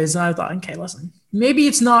thought here is, okay, listen, maybe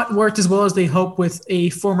it's not worked as well as they hope with a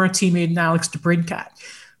former teammate in Alex DeBrincat.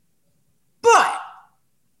 But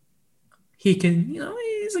he can,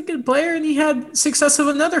 he's a good player, and he had success of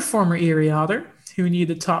another former Erie Otter. who need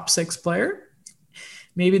a top 6 player.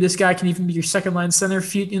 Maybe this guy can even be your second line center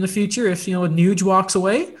in the future if Nuge walks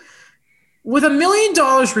away. With $1 million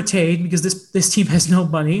retained, because this team has no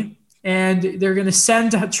money, and they're going to send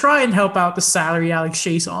to try and help out the salary Alex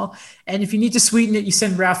Chiasson. And if you need to sweeten it, you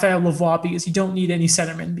send Raphael Lavoie because you don't need any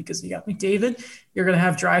centerman because you got McDavid. You're going to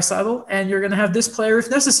have Draisaitl, and you're going to have this player if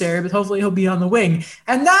necessary, but hopefully he'll be on the wing.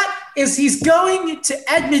 And that is he's going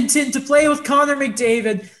to Edmonton to play with Connor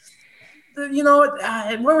McDavid.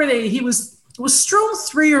 Where were they? Was Strome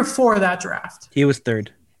 3 or 4 that draft? He was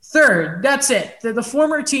third. Third. That's it. They're the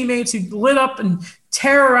former teammates who lit up and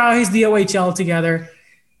terrorized the OHL together.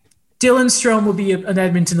 Dylan Strome will be an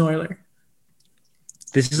Edmonton Oiler.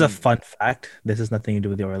 This is a fun fact. This has nothing to do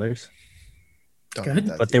with the Oilers.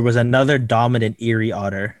 Good. But there was another dominant Erie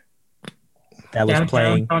Otter that was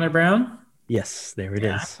playing. Connor Brown? Yes, there it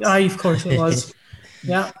is. Of course it was.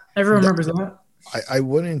 Yeah, everyone remembers that. I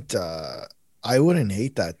wouldn't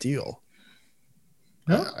hate that deal.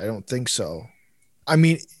 No? I don't think so. I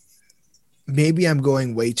mean, maybe I'm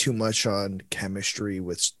going way too much on chemistry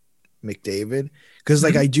with McDavid because,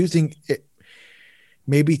 I do think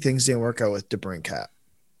maybe things didn't work out with DeBrincat,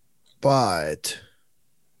 but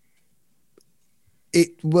it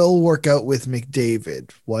will work out with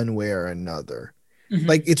McDavid one way or another. Mm-hmm.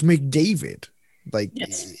 It's McDavid.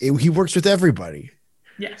 Yes. He works with everybody.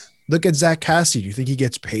 Yes. Look at Zach Cassidy. Do you think he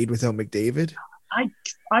gets paid without McDavid?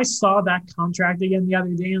 I saw that contract again the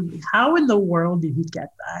other day. I'm like, how in the world did he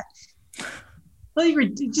get that? What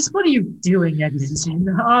are you doing, Edmonton?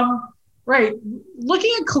 Right.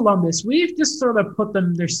 Looking at Columbus, we've just sort of put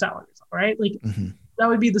them their salaries, right? That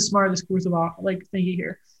would be the smartest course of thinking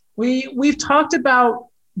here. We've talked about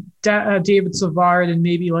David Savard and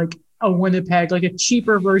maybe a Winnipeg, a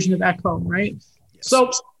cheaper version of Ekholm, right? Yes.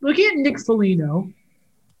 So looking at Nick Foligno,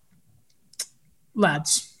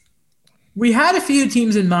 lads, we had a few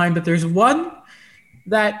teams in mind, but there's one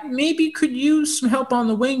that maybe could use some help on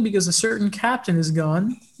the wing because a certain captain is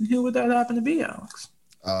gone. Who would that happen to be, Alex?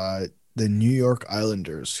 The New York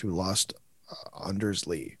Islanders, who lost Anders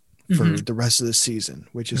Lee for the rest of the season,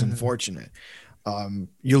 which is unfortunate.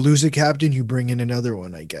 You lose a captain, you bring in another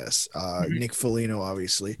one, I guess. Nick Foligno,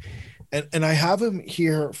 obviously. And I have him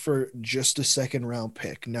here for just a second round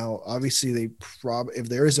pick. Now, obviously, if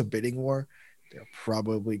there is a bidding war, they're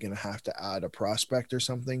probably going to have to add a prospect or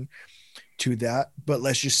something to that. But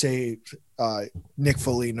let's just say Nick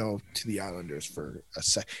Foligno to the Islanders for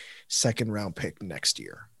a second round pick next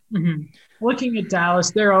year. Mm-hmm. Looking at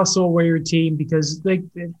Dallas, they're also a weird team because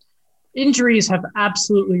the injuries have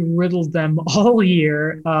absolutely riddled them all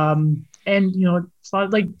year. And,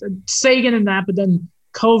 Sagan and that, but then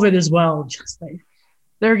COVID as well. Just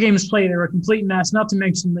their games played, they were a complete mess, not to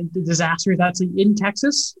mention the disaster that's in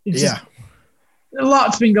Texas. A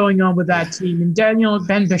lot's been going on with that team. And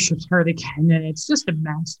Ben Bishop's hurt again, and it's just a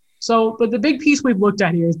mess. So, but the big piece we've looked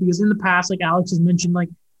at here is because in the past, like Alex has mentioned,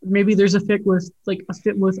 maybe there's a fit with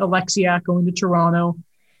Alexiak going to Toronto.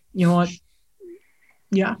 You know what?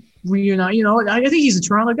 Yeah. I think he's a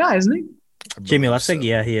Toronto guy, isn't he? Jamie Lessig?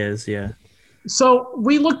 Yeah, he is. Yeah. So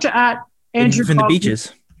we looked at Andrew from the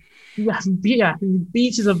beaches. Yeah,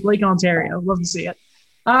 beaches of Lake Ontario. Love to see it.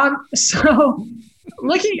 So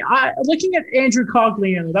looking at Andrew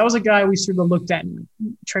Cogliano, that was a guy we sort of looked at and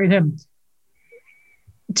trade him.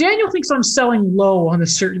 Daniel thinks I'm selling low on a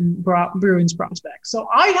certain Bruins prospect. So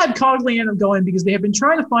I had Cogliano going because they have been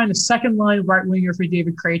trying to find a second line right winger for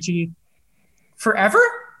David Krejci forever,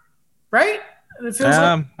 right? It feels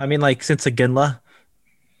since Iginla.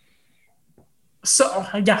 So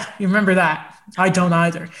yeah, you remember that. I don't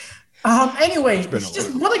either. Anyway,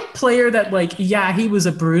 what a player that he was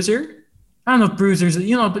a bruiser. I don't know if bruisers, but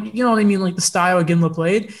you know what I mean, the style Iginla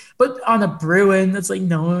played. But on a Bruin, it's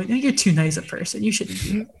no, you're too nice a person. You shouldn't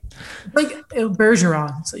be.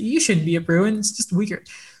 Bergeron, so you shouldn't be a Bruin. It's just weird.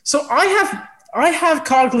 So I have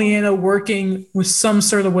Cogliano working with some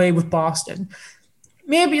sort of way with Boston.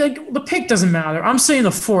 Maybe the pick doesn't matter. I'm saying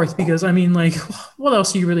the fourth because what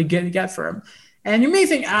else do you really get for him? And you may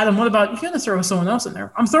think, Adam, what about you're going to throw someone else in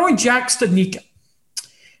there? I'm throwing Jack Studnicka.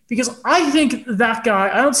 Because I think that guy,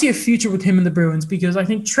 I don't see a future with him in the Bruins because I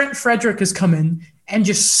think Trent Frederick has come in and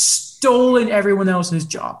just stolen everyone else's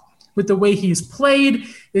job with the way he's played,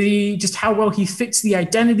 just how well he fits the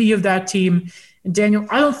identity of that team. And Daniel,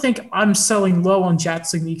 I don't think I'm selling low on Jack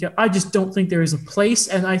Studnicka. I just don't think there is a place,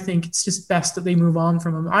 and I think it's just best that they move on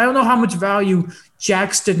from him. I don't know how much value Jack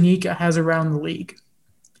Studnicka has around the league.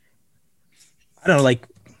 I don't know,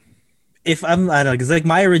 because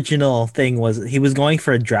my original thing was he was going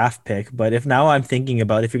for a draft pick, but if I'm thinking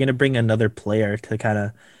about if you're going to bring another player to kind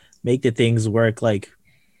of make the things work,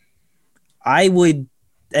 I would,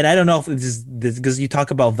 and I don't know if this because you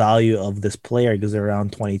talk about value of this player because they're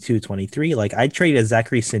around 22, 23. Like I traded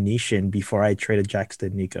Zachary Sinishin before I traded Jack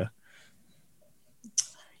Studnicka.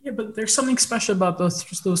 Yeah, but there's something special about those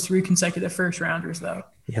 3 consecutive first rounders, though.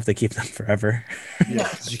 You have to keep them forever. Yeah,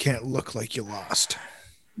 'cause you can't look like you lost.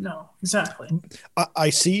 No, exactly. I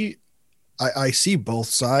see both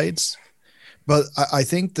sides, but I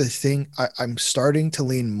think the thing I'm starting to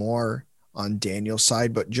lean more on Daniel's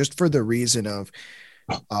side, but just for the reason of,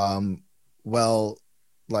 well,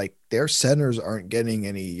 like their centers aren't getting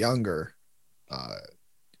any younger.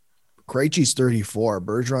 Krejci's 34,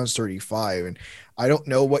 Bergeron's 35, and I don't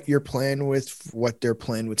know what their plan with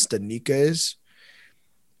Studnicka is,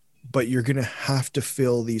 but you're gonna have to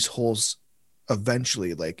fill these holes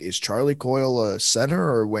eventually. Like, is Charlie Coyle a center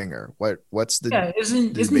or a winger? What's the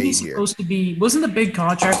isn't he debate supposed to be? Wasn't the big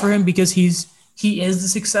contract for him because he is the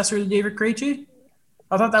successor to David Krejci?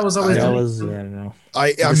 I thought that was always. I don't know. I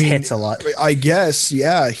He just mean, hits a lot. I guess,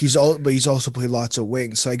 yeah. But he's also played lots of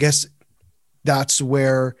wings, so I guess that's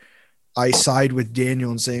where I side with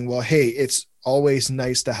Daniel and saying, well, hey, it's always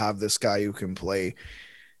nice to have this guy who can play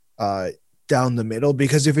down the middle,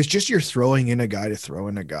 because if it's just you're throwing in a guy to throw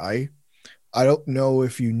in a guy, I don't know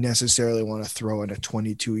if you necessarily want to throw in a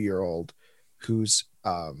 22-year-old who's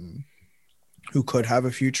who could have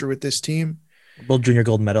a future with this team. World Junior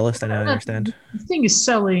gold medalist, I don't understand. The thing is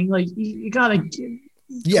selling. Like you gotta give.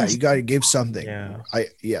 Yeah, you got to give something.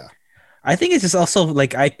 Yeah. I think it's just also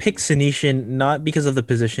like I picked Sinishin not because of the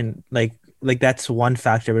position, like that's one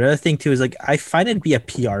factor. But another thing too is like I find it to be a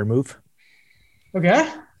PR move.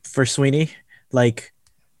 Okay. For Sweeney, like,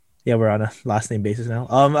 yeah, we're on a last name basis now.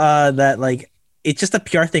 That like it's just a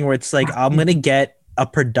PR thing where it's like I'm gonna get a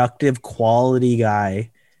productive quality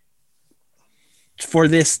guy for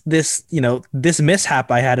this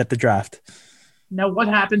mishap I had at the draft. Now, what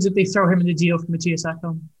happens if they throw him in the deal for Matthias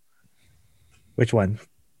Ekholm? Which one?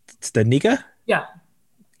 Studnicka? Yeah.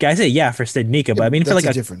 I say yeah for Studnicka, but I mean for like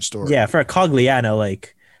a different story. Yeah, for a Cogliano,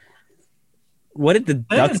 like what did the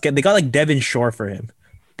Ducks get? They got like Devin Shore for him,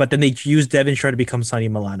 but then they used Devin Shore to become Sonny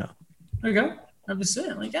Milano. Okay, I'm just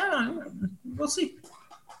saying, like, yeah, we'll see.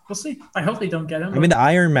 I hope they don't get him. I mean, the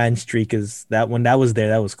Iron Man streak is that when that was there,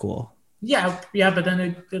 that was cool. Yeah, but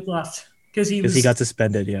then it left because he got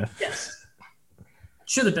suspended. Yeah. Yes.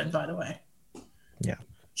 Should have been, by the way. Yeah.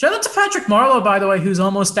 Shout out to Patrick Marleau, by the way, who's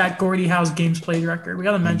almost at Gordie Howe's games played record. We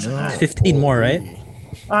got to mention that. 15 more, right?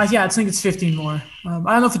 Yeah, I think it's 15 more. I don't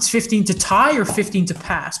know if it's 15 to tie or 15 to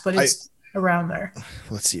pass, but it's around there.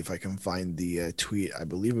 Let's see if I can find the tweet. I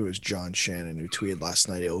believe it was John Shannon who tweeted last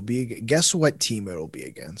night. It will be. Guess what team it will be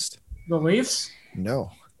against? The Leafs?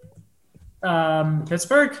 No.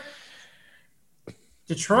 Pittsburgh?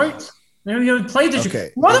 Detroit? Maybe they would play Detroit.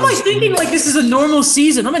 Okay. What am I thinking? Like this is a normal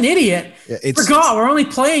season? I'm an idiot. Yeah, forgot we're only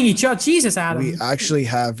playing each other. Jesus, Adam. We actually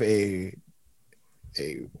have a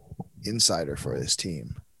insider for this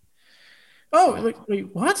team. Oh,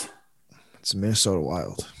 wait, what? It's Minnesota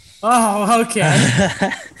Wild. Oh,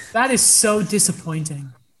 okay. That is so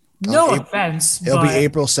disappointing. No offense. It'll be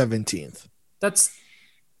April 17th. That's.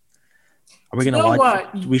 Are we gonna watch?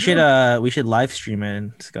 What? We should live stream it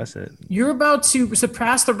and discuss it. You're about to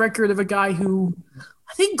surpass the record of a guy who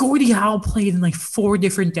I think Gordie Howe played in like 4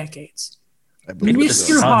 different decades.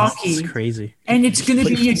 Mr. Hockey. It's crazy. And it's gonna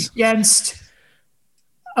be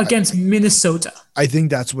against Minnesota. I think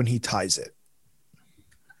that's when he ties it.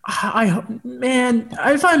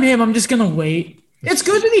 If I'm him, I'm just gonna wait. It's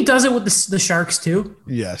good that he does it with the Sharks too.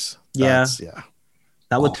 Yes. Yeah.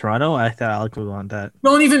 That with Toronto, I thought Alec would want that.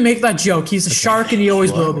 Don't even make that joke. He's a Shark and he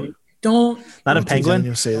always will be. Not a Penguin.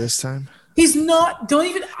 You'll say this time. He's not. Don't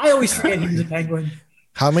even. I always forget he was a Penguin.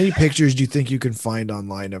 How many pictures do you think you can find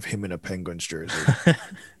online of him in a Penguins jersey?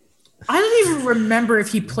 I don't even remember if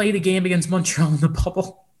he played a game against Montreal in the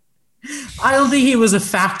bubble. I don't think he was a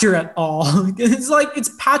factor at all. It's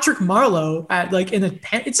Patrick Marleau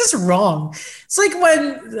it's just wrong. It's like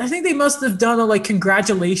when I think they must have done a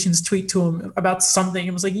congratulations tweet to him about something.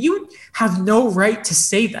 It was like, you have no right to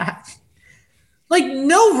say that.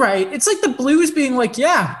 No right. It's like the Blues being like,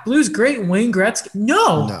 yeah, Blues great, Wayne Gretzky.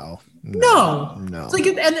 No. It's like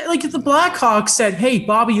if the Blackhawks said, hey,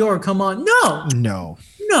 Bobby Orr, come on. No.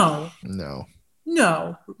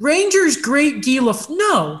 Rangers great, Gila.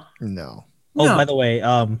 No. Oh, by the way,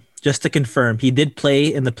 just to confirm, he did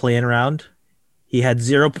play in the play-in round. He had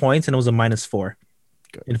 0 points and it was a -4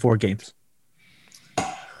 in 4 games.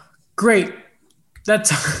 Great.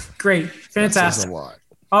 That's great. Fantastic. That says a lot.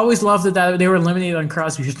 I always loved that they were eliminated on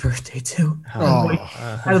Crosby's birthday too.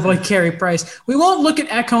 Had the boy Carey Price. We won't look at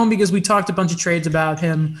Ekholm because we talked a bunch of trades about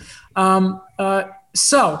him.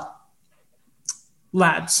 So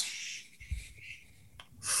lads.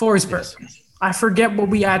 Forsberg. Yes. I forget what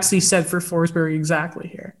we actually said for Forsberg exactly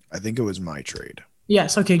here. I think it was my trade.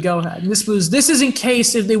 Yes. Okay. Go ahead. This is in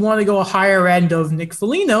case if they want to go a higher end of Nick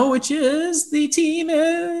Foligno, which is the team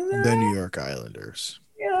in the New York Islanders.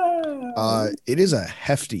 Yeah. It is a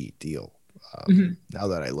hefty deal. Now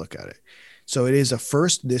that I look at it, so it is a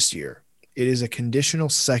first this year. It is a conditional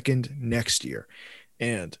second next year,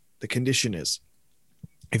 and the condition is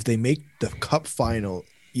if they make the Cup final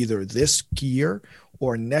either this year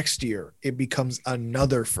or next year, it becomes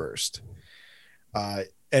another first.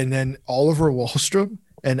 And then Oliver Wahlstrom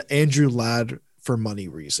and Andrew Ladd for money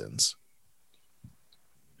reasons.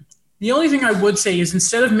 The only thing I would say is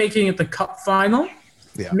instead of making it the Cup final,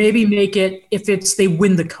 maybe make it if they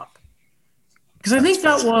win the Cup. Because I think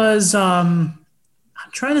that was I'm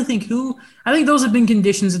trying to think who. I think those have been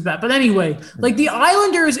conditions of that. But anyway, like the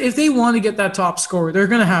Islanders, if they want to get that top scorer, they're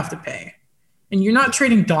going to have to pay. And you're not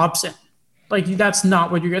trading Dobson. Like that's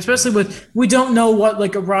not what you're. Especially with we don't know what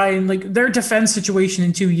like Ryan like their defense situation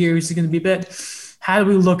in 2 years is going to be a bit. How do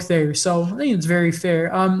we look there? So I think it's very fair.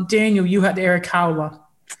 Daniel, you had Eric Haula.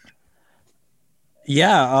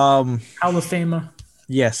 Yeah. Hall of Famer.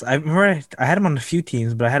 Yes, I remember I had him on a few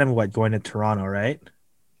teams, but I had him going to Toronto, right?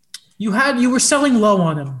 You were selling low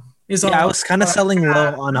on him. I was kind of selling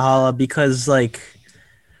low on Haula because like.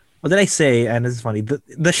 What did I say? And it's funny.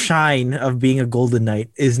 The shine of being a Golden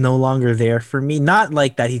Knight is no longer there for me. Not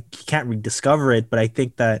like that he can't rediscover it, but I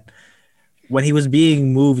think that when he was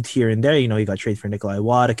being moved here and there, he got traded for Nikolai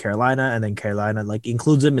Waugh to Carolina, and then Carolina like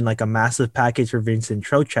includes him in like a massive package for Vincent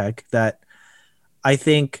Trocheck that I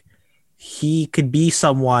think he could be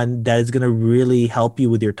someone that is going to really help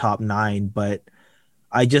you with your top 9, but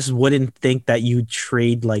I just wouldn't think that you'd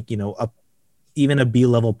trade like, even a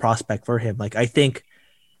B-level prospect for him. Like I think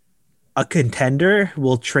a contender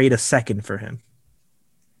will trade a second for him.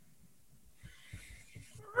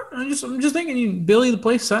 I'm just thinking, Billy to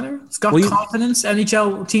play center. It's got confidence.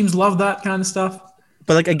 NHL teams love that kind of stuff.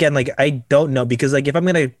 But like again, like I don't know because like if I'm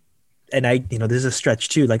gonna, and I this is a stretch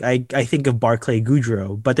too. Like I think of Barclay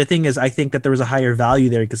Goodrow, but the thing is, I think that there was a higher value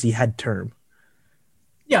there because he had term.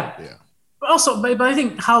 Yeah. But also, but I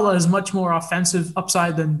think Haula is much more offensive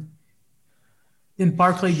upside than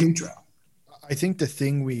Barclay Goodrow. I think the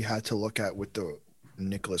thing we had to look at with the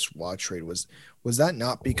Nicholas Waugh trade was that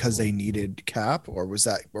not because they needed cap or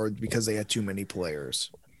because they had too many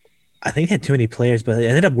players? I think they had too many players, but it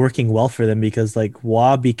ended up working well for them because like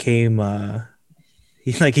Waugh became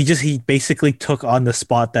he basically took on the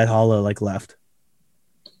spot that Haula like left.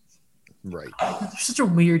 Right. They're such a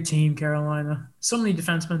weird team, Carolina. So many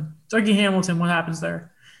defensemen. Dougie Hamilton, what happens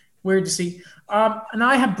there? Weird to see. And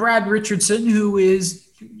I have Brad Richardson, who is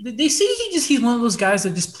they see he's one of those guys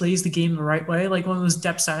that just plays the game the right way, like one of those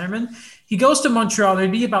depth centermen. He goes to Montreal.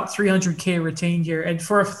 There'd be about $300K retained here, and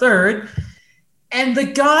for a third. And the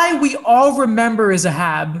guy we all remember as a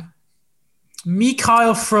Hab,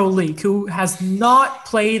 Mikhail Frolik, who has not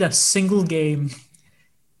played a single game.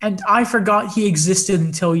 And I forgot he existed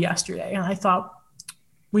until yesterday. And I thought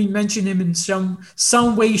we mentioned him in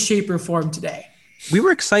some way, shape, or form today. We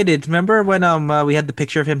were excited. Remember when we had the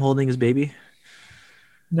picture of him holding his baby?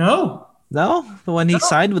 No. When he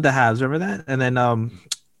signed with the Habs, remember that? And then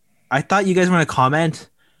I thought you guys were going to comment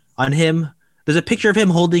on him. There's a picture of him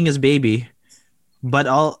holding his baby, but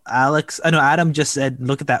Adam just said,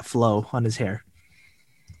 look at that flow on his hair.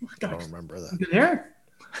 I don't remember that. Good hair.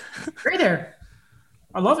 Great hair.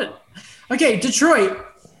 I love it. Okay, Detroit.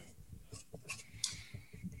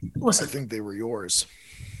 Listen. I think they were yours.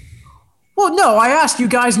 Well, no, I asked you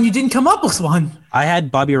guys and you didn't come up with one. I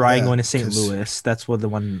had Bobby Ryan going to St. Louis. That's the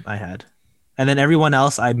one I had. And then everyone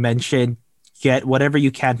else I mentioned, get whatever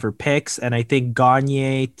you can for picks. And I think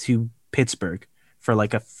Gagne to Pittsburgh for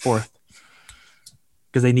like a fourth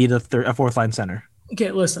because they need a fourth line center. Okay,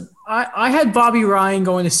 listen, I had Bobby Ryan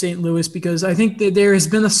going to St. Louis because I think that there has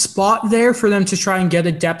been a spot there for them to try and get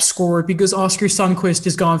a depth scorer because Oscar Sundqvist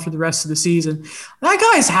is gone for the rest of the season.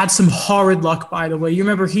 That guy's had some horrid luck, by the way. You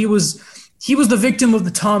remember he was the victim of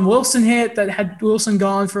the Tom Wilson hit that had Wilson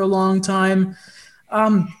gone for a long time.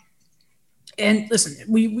 And listen,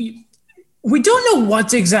 we don't know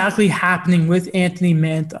what's exactly happening with Anthony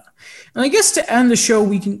Mantha. And I guess to end the show,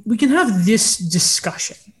 we can have this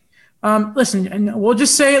discussion. Listen, and we'll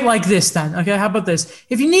just say it like this then. Okay, how about this?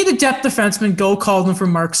 If you need a depth defenseman, go call them for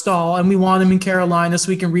Mark Stahl, and we want him in Carolina so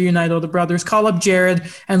we can reunite all the brothers. Call up Jared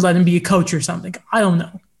and let him be a coach or something. I don't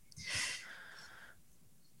know.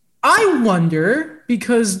 I wonder,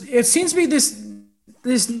 because it seems to be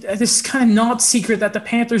this kind of not secret that the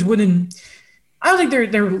Panthers wouldn't. I don't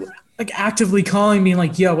think they're like actively calling me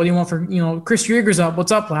like, yo, what do you want for, Chris Drieger's up.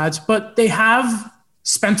 What's up, lads? But they have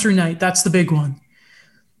Spencer Knight. That's the big one.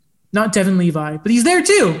 Not Devin Levi, but he's there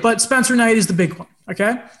too. But Spencer Knight is the big one.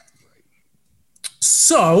 Okay.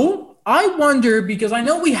 So I wonder, because I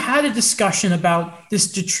know we had a discussion about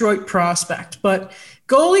this Detroit prospect, but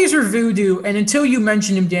goalies are voodoo. And until you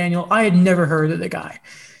mentioned him, Daniel, I had never heard of the guy.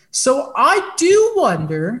 So I do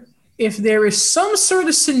wonder if there is some sort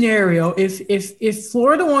of scenario, if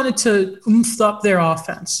Florida wanted to oomph up their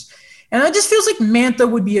offense. And it just feels like Mantha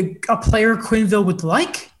would be a player Quenneville would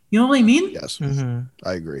like. You know what I mean? Yes,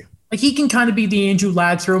 I agree. Like he can kind of be the Andrew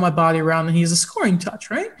Ladd, throw my body around, and he has a scoring touch,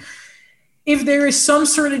 right? If there is some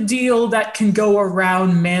sort of deal that can go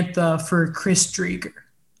around Mantha for Chris Drieger.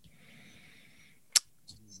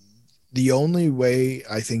 The only way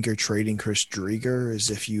I think you're trading Chris Drieger is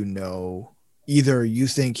if either you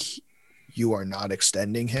think you are not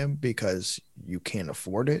extending him because you can't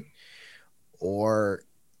afford it, or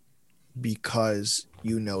because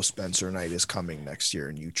Spencer Knight is coming next year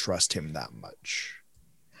and you trust him that much.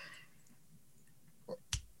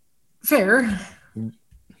 Fair.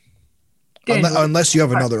 Unless you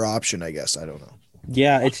have another option, I guess. I don't know.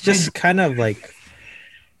 Yeah, it's just kind of like,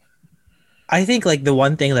 I think like the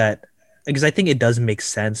one thing that, because I think it does make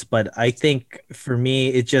sense, but I think for me,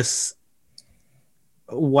 it just,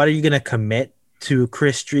 what are you going to commit to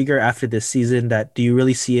Chris Drieger after this season? That do you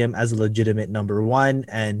really see him as a legitimate number one?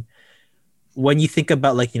 And when you think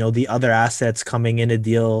about like, the other assets coming in the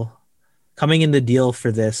deal for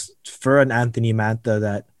an Anthony Mantha,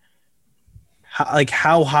 that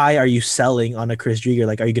how high are you selling on a Chris Drieger?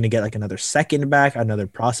 Like, are you going to get like another second back, another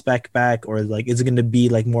prospect back, or like, is it going to be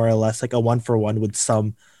like more or less like a 1-for-1 with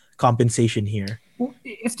some compensation here? Well,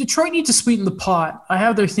 if Detroit needs to sweeten the pot, I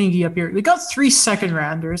have their thingy up here. They got 3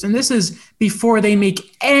 second-rounders, and this is before they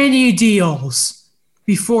make any deals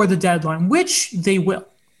before the deadline, which they will.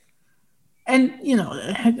 And,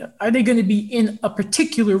 are they going to be in a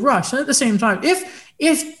particular rush? And at the same time,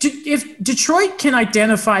 if Detroit can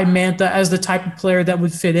identify Mantha as the type of player that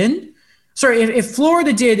would fit in, if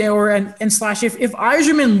Florida did, if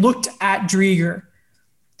Yzerman looked at Drieger,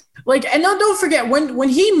 and now don't forget, when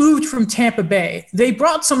he moved from Tampa Bay, they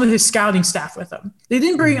brought some of his scouting staff with them. They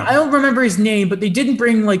didn't bring, I don't remember his name, but they didn't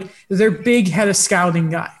bring their big head of scouting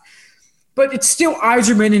guy. But it's still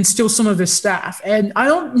Yzerman and still some of his staff. And I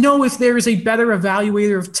don't know if there is a better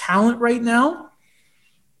evaluator of talent right now.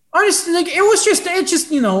 Honestly, it's just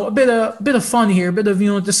a bit of fun here, a bit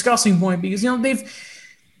of discussing point, because I don't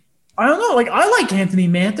know, I like Anthony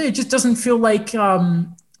Mantha. It just doesn't feel like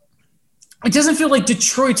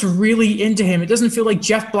Detroit's really into him. It doesn't feel like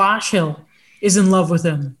Jeff Blashill is in love with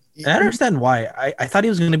him. I understand why. I thought he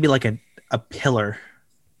was going to be like a pillar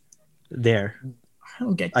there.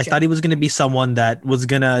 I thought he was going to be someone that was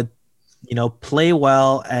going to, play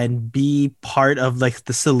well and be part of like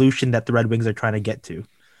the solution that the Red Wings are trying to get to.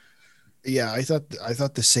 Yeah, I thought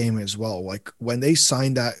the same as well. Like when they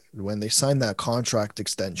signed that contract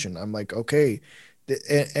extension, I'm like, okay,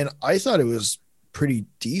 and I thought it was pretty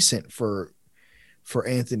decent for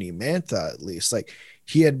Anthony Mantha, at least. Like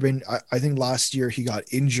he had been, I think last year he got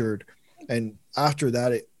injured, and after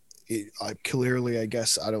that clearly, I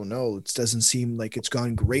guess, I don't know, it doesn't seem like it's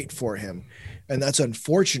gone great for him, and that's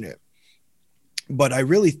unfortunate. But I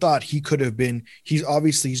really thought he could have been, he's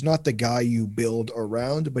not the guy you build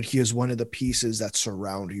around, but he is one of the pieces that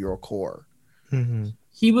surround your core. Mm-hmm.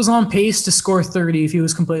 He was on pace to score 30 if he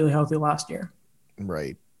was completely healthy last year.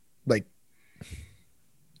 Right. And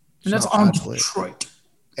that's on Detroit.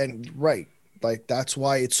 And right. That's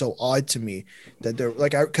why it's so odd to me that they're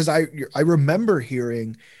because I remember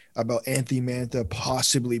hearing about Anthony Mantha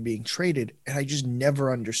possibly being traded, and I just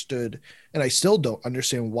never understood, and I still don't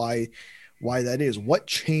understand why that is. What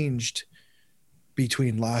changed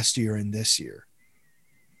between last year and this year?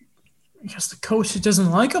 I guess the coach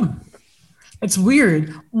doesn't like him. It's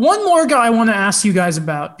weird. One more guy I want to ask you guys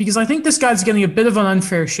about, because I think this guy's getting a bit of an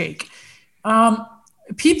unfair shake.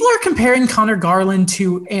 People are comparing Connor Garland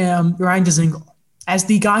to Ryan Dzingel as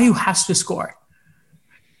the guy who has to score.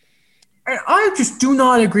 And I just do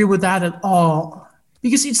not agree with that at all,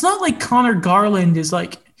 because it's not like Connor Garland is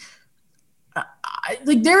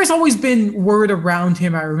there has always been word around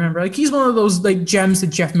him. I remember, he's one of those gems that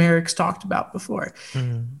Jeff Merrick's talked about before.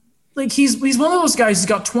 Mm-hmm. He's one of those guys who's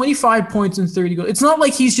got 25 points and 30 goals. It's not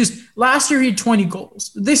like he's just, last year he had 20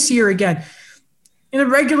 goals. This year again, in a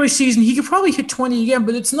regular season, he could probably hit 20 again,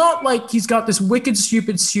 but it's not like he's got this wicked,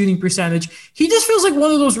 stupid shooting percentage. He just feels like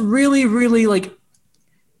one of those really, really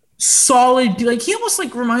solid, he almost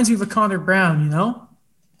reminds me of a Connor Brown,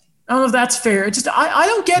 I don't know if that's fair. It's just I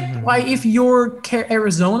don't get why, if you're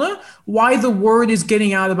Arizona, why the word is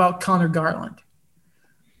getting out about Connor Garland.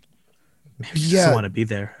 Maybe he doesn't want to be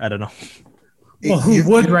there. I don't know. Well, who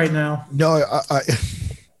would right now? No,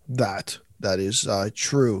 that is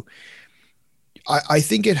true. I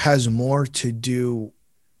think it has more to do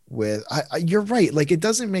with. You're right. Like, it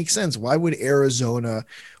doesn't make sense. Why would Arizona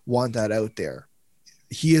want that out there?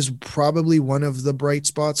 He is probably one of the bright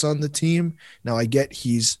spots on the team. Now, I get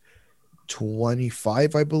he's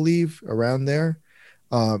 25, I believe, around there.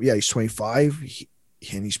 Yeah, he's 25,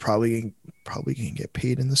 and he's probably gonna get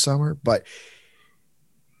paid in the summer. But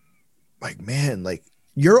like, man, like,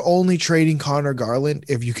 you're only trading Connor Garland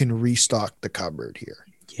if you can restock the cupboard here.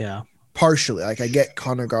 Yeah, partially. Like, I get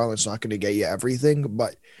Connor Garland's not going to get you everything,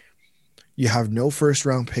 but you have no first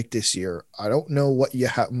round pick this year. I don't know what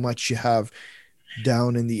much you have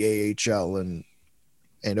down in the AHL and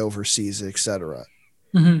overseas, etc.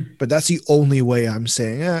 Mm-hmm. But that's the only way I'm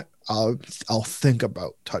saying I'll think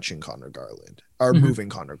about touching Connor Garland or moving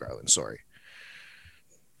Connor Garland. Sorry.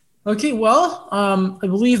 Okay, well, I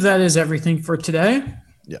believe that is everything for today.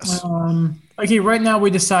 Yes. Okay, right now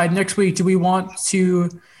we decide next week. Do we want to?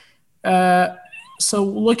 So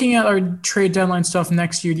looking at our trade deadline stuff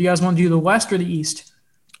next year, do you guys want to do the West or the East?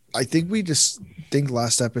 I think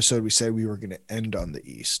last episode we said we were going to end on the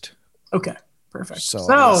East. Okay, perfect.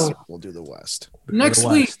 So we'll do the West. Next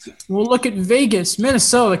week, we'll look at Vegas,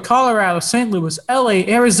 Minnesota, Colorado, St. Louis, LA,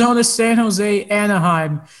 Arizona, San Jose,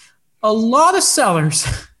 Anaheim. A lot of sellers.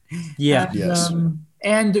 Yeah. And, yes.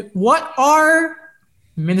 And what are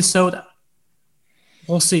Minnesota?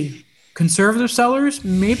 We'll see. Conservative sellers,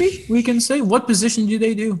 maybe we can say. What position do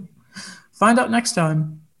they do? Find out next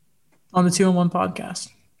time on the 2-in-1 podcast.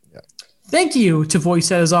 Yeah. Thank you to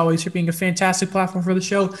VoiceSet, as always, for being a fantastic platform for the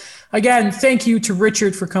show. Again, thank you to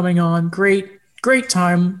Richard for coming on. Great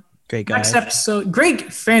time. Great guy. Next episode,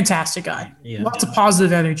 fantastic guy. Yeah. Lots of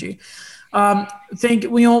positive energy.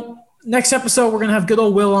 Next episode, we're going to have good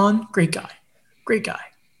old Will on. Great guy.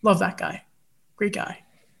 Love that guy. Great guy.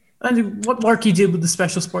 And what Larky did with the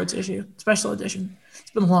special sports issue, special edition.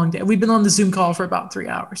 It's been a long day. We've been on the Zoom call for about 3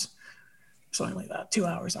 hours. Something like that. 2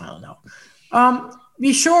 hours. I don't know.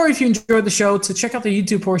 Be sure, if you enjoyed the show, to check out the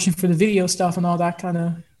YouTube portion for the video stuff and all that kind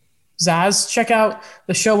of zazz. Check out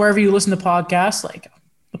the show wherever you listen to podcasts, like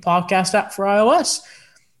the podcast app for iOS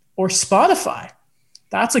or Spotify.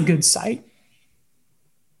 That's a good site.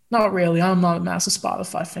 Not really. I'm not a massive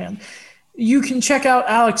Spotify fan. You can check out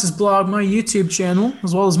Alex's blog, my YouTube channel,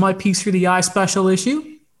 as well as my Piece for the Eye special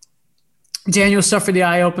issue. Daniel's stuff for the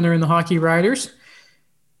Eye Opener and the Hockey Writers.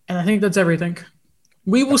 And I think that's everything.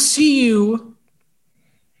 We will see you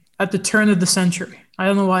at the turn of the century. I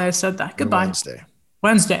don't know why I said that. Goodbay. Wednesday.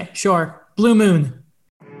 Wednesday, sure. Blue Moon.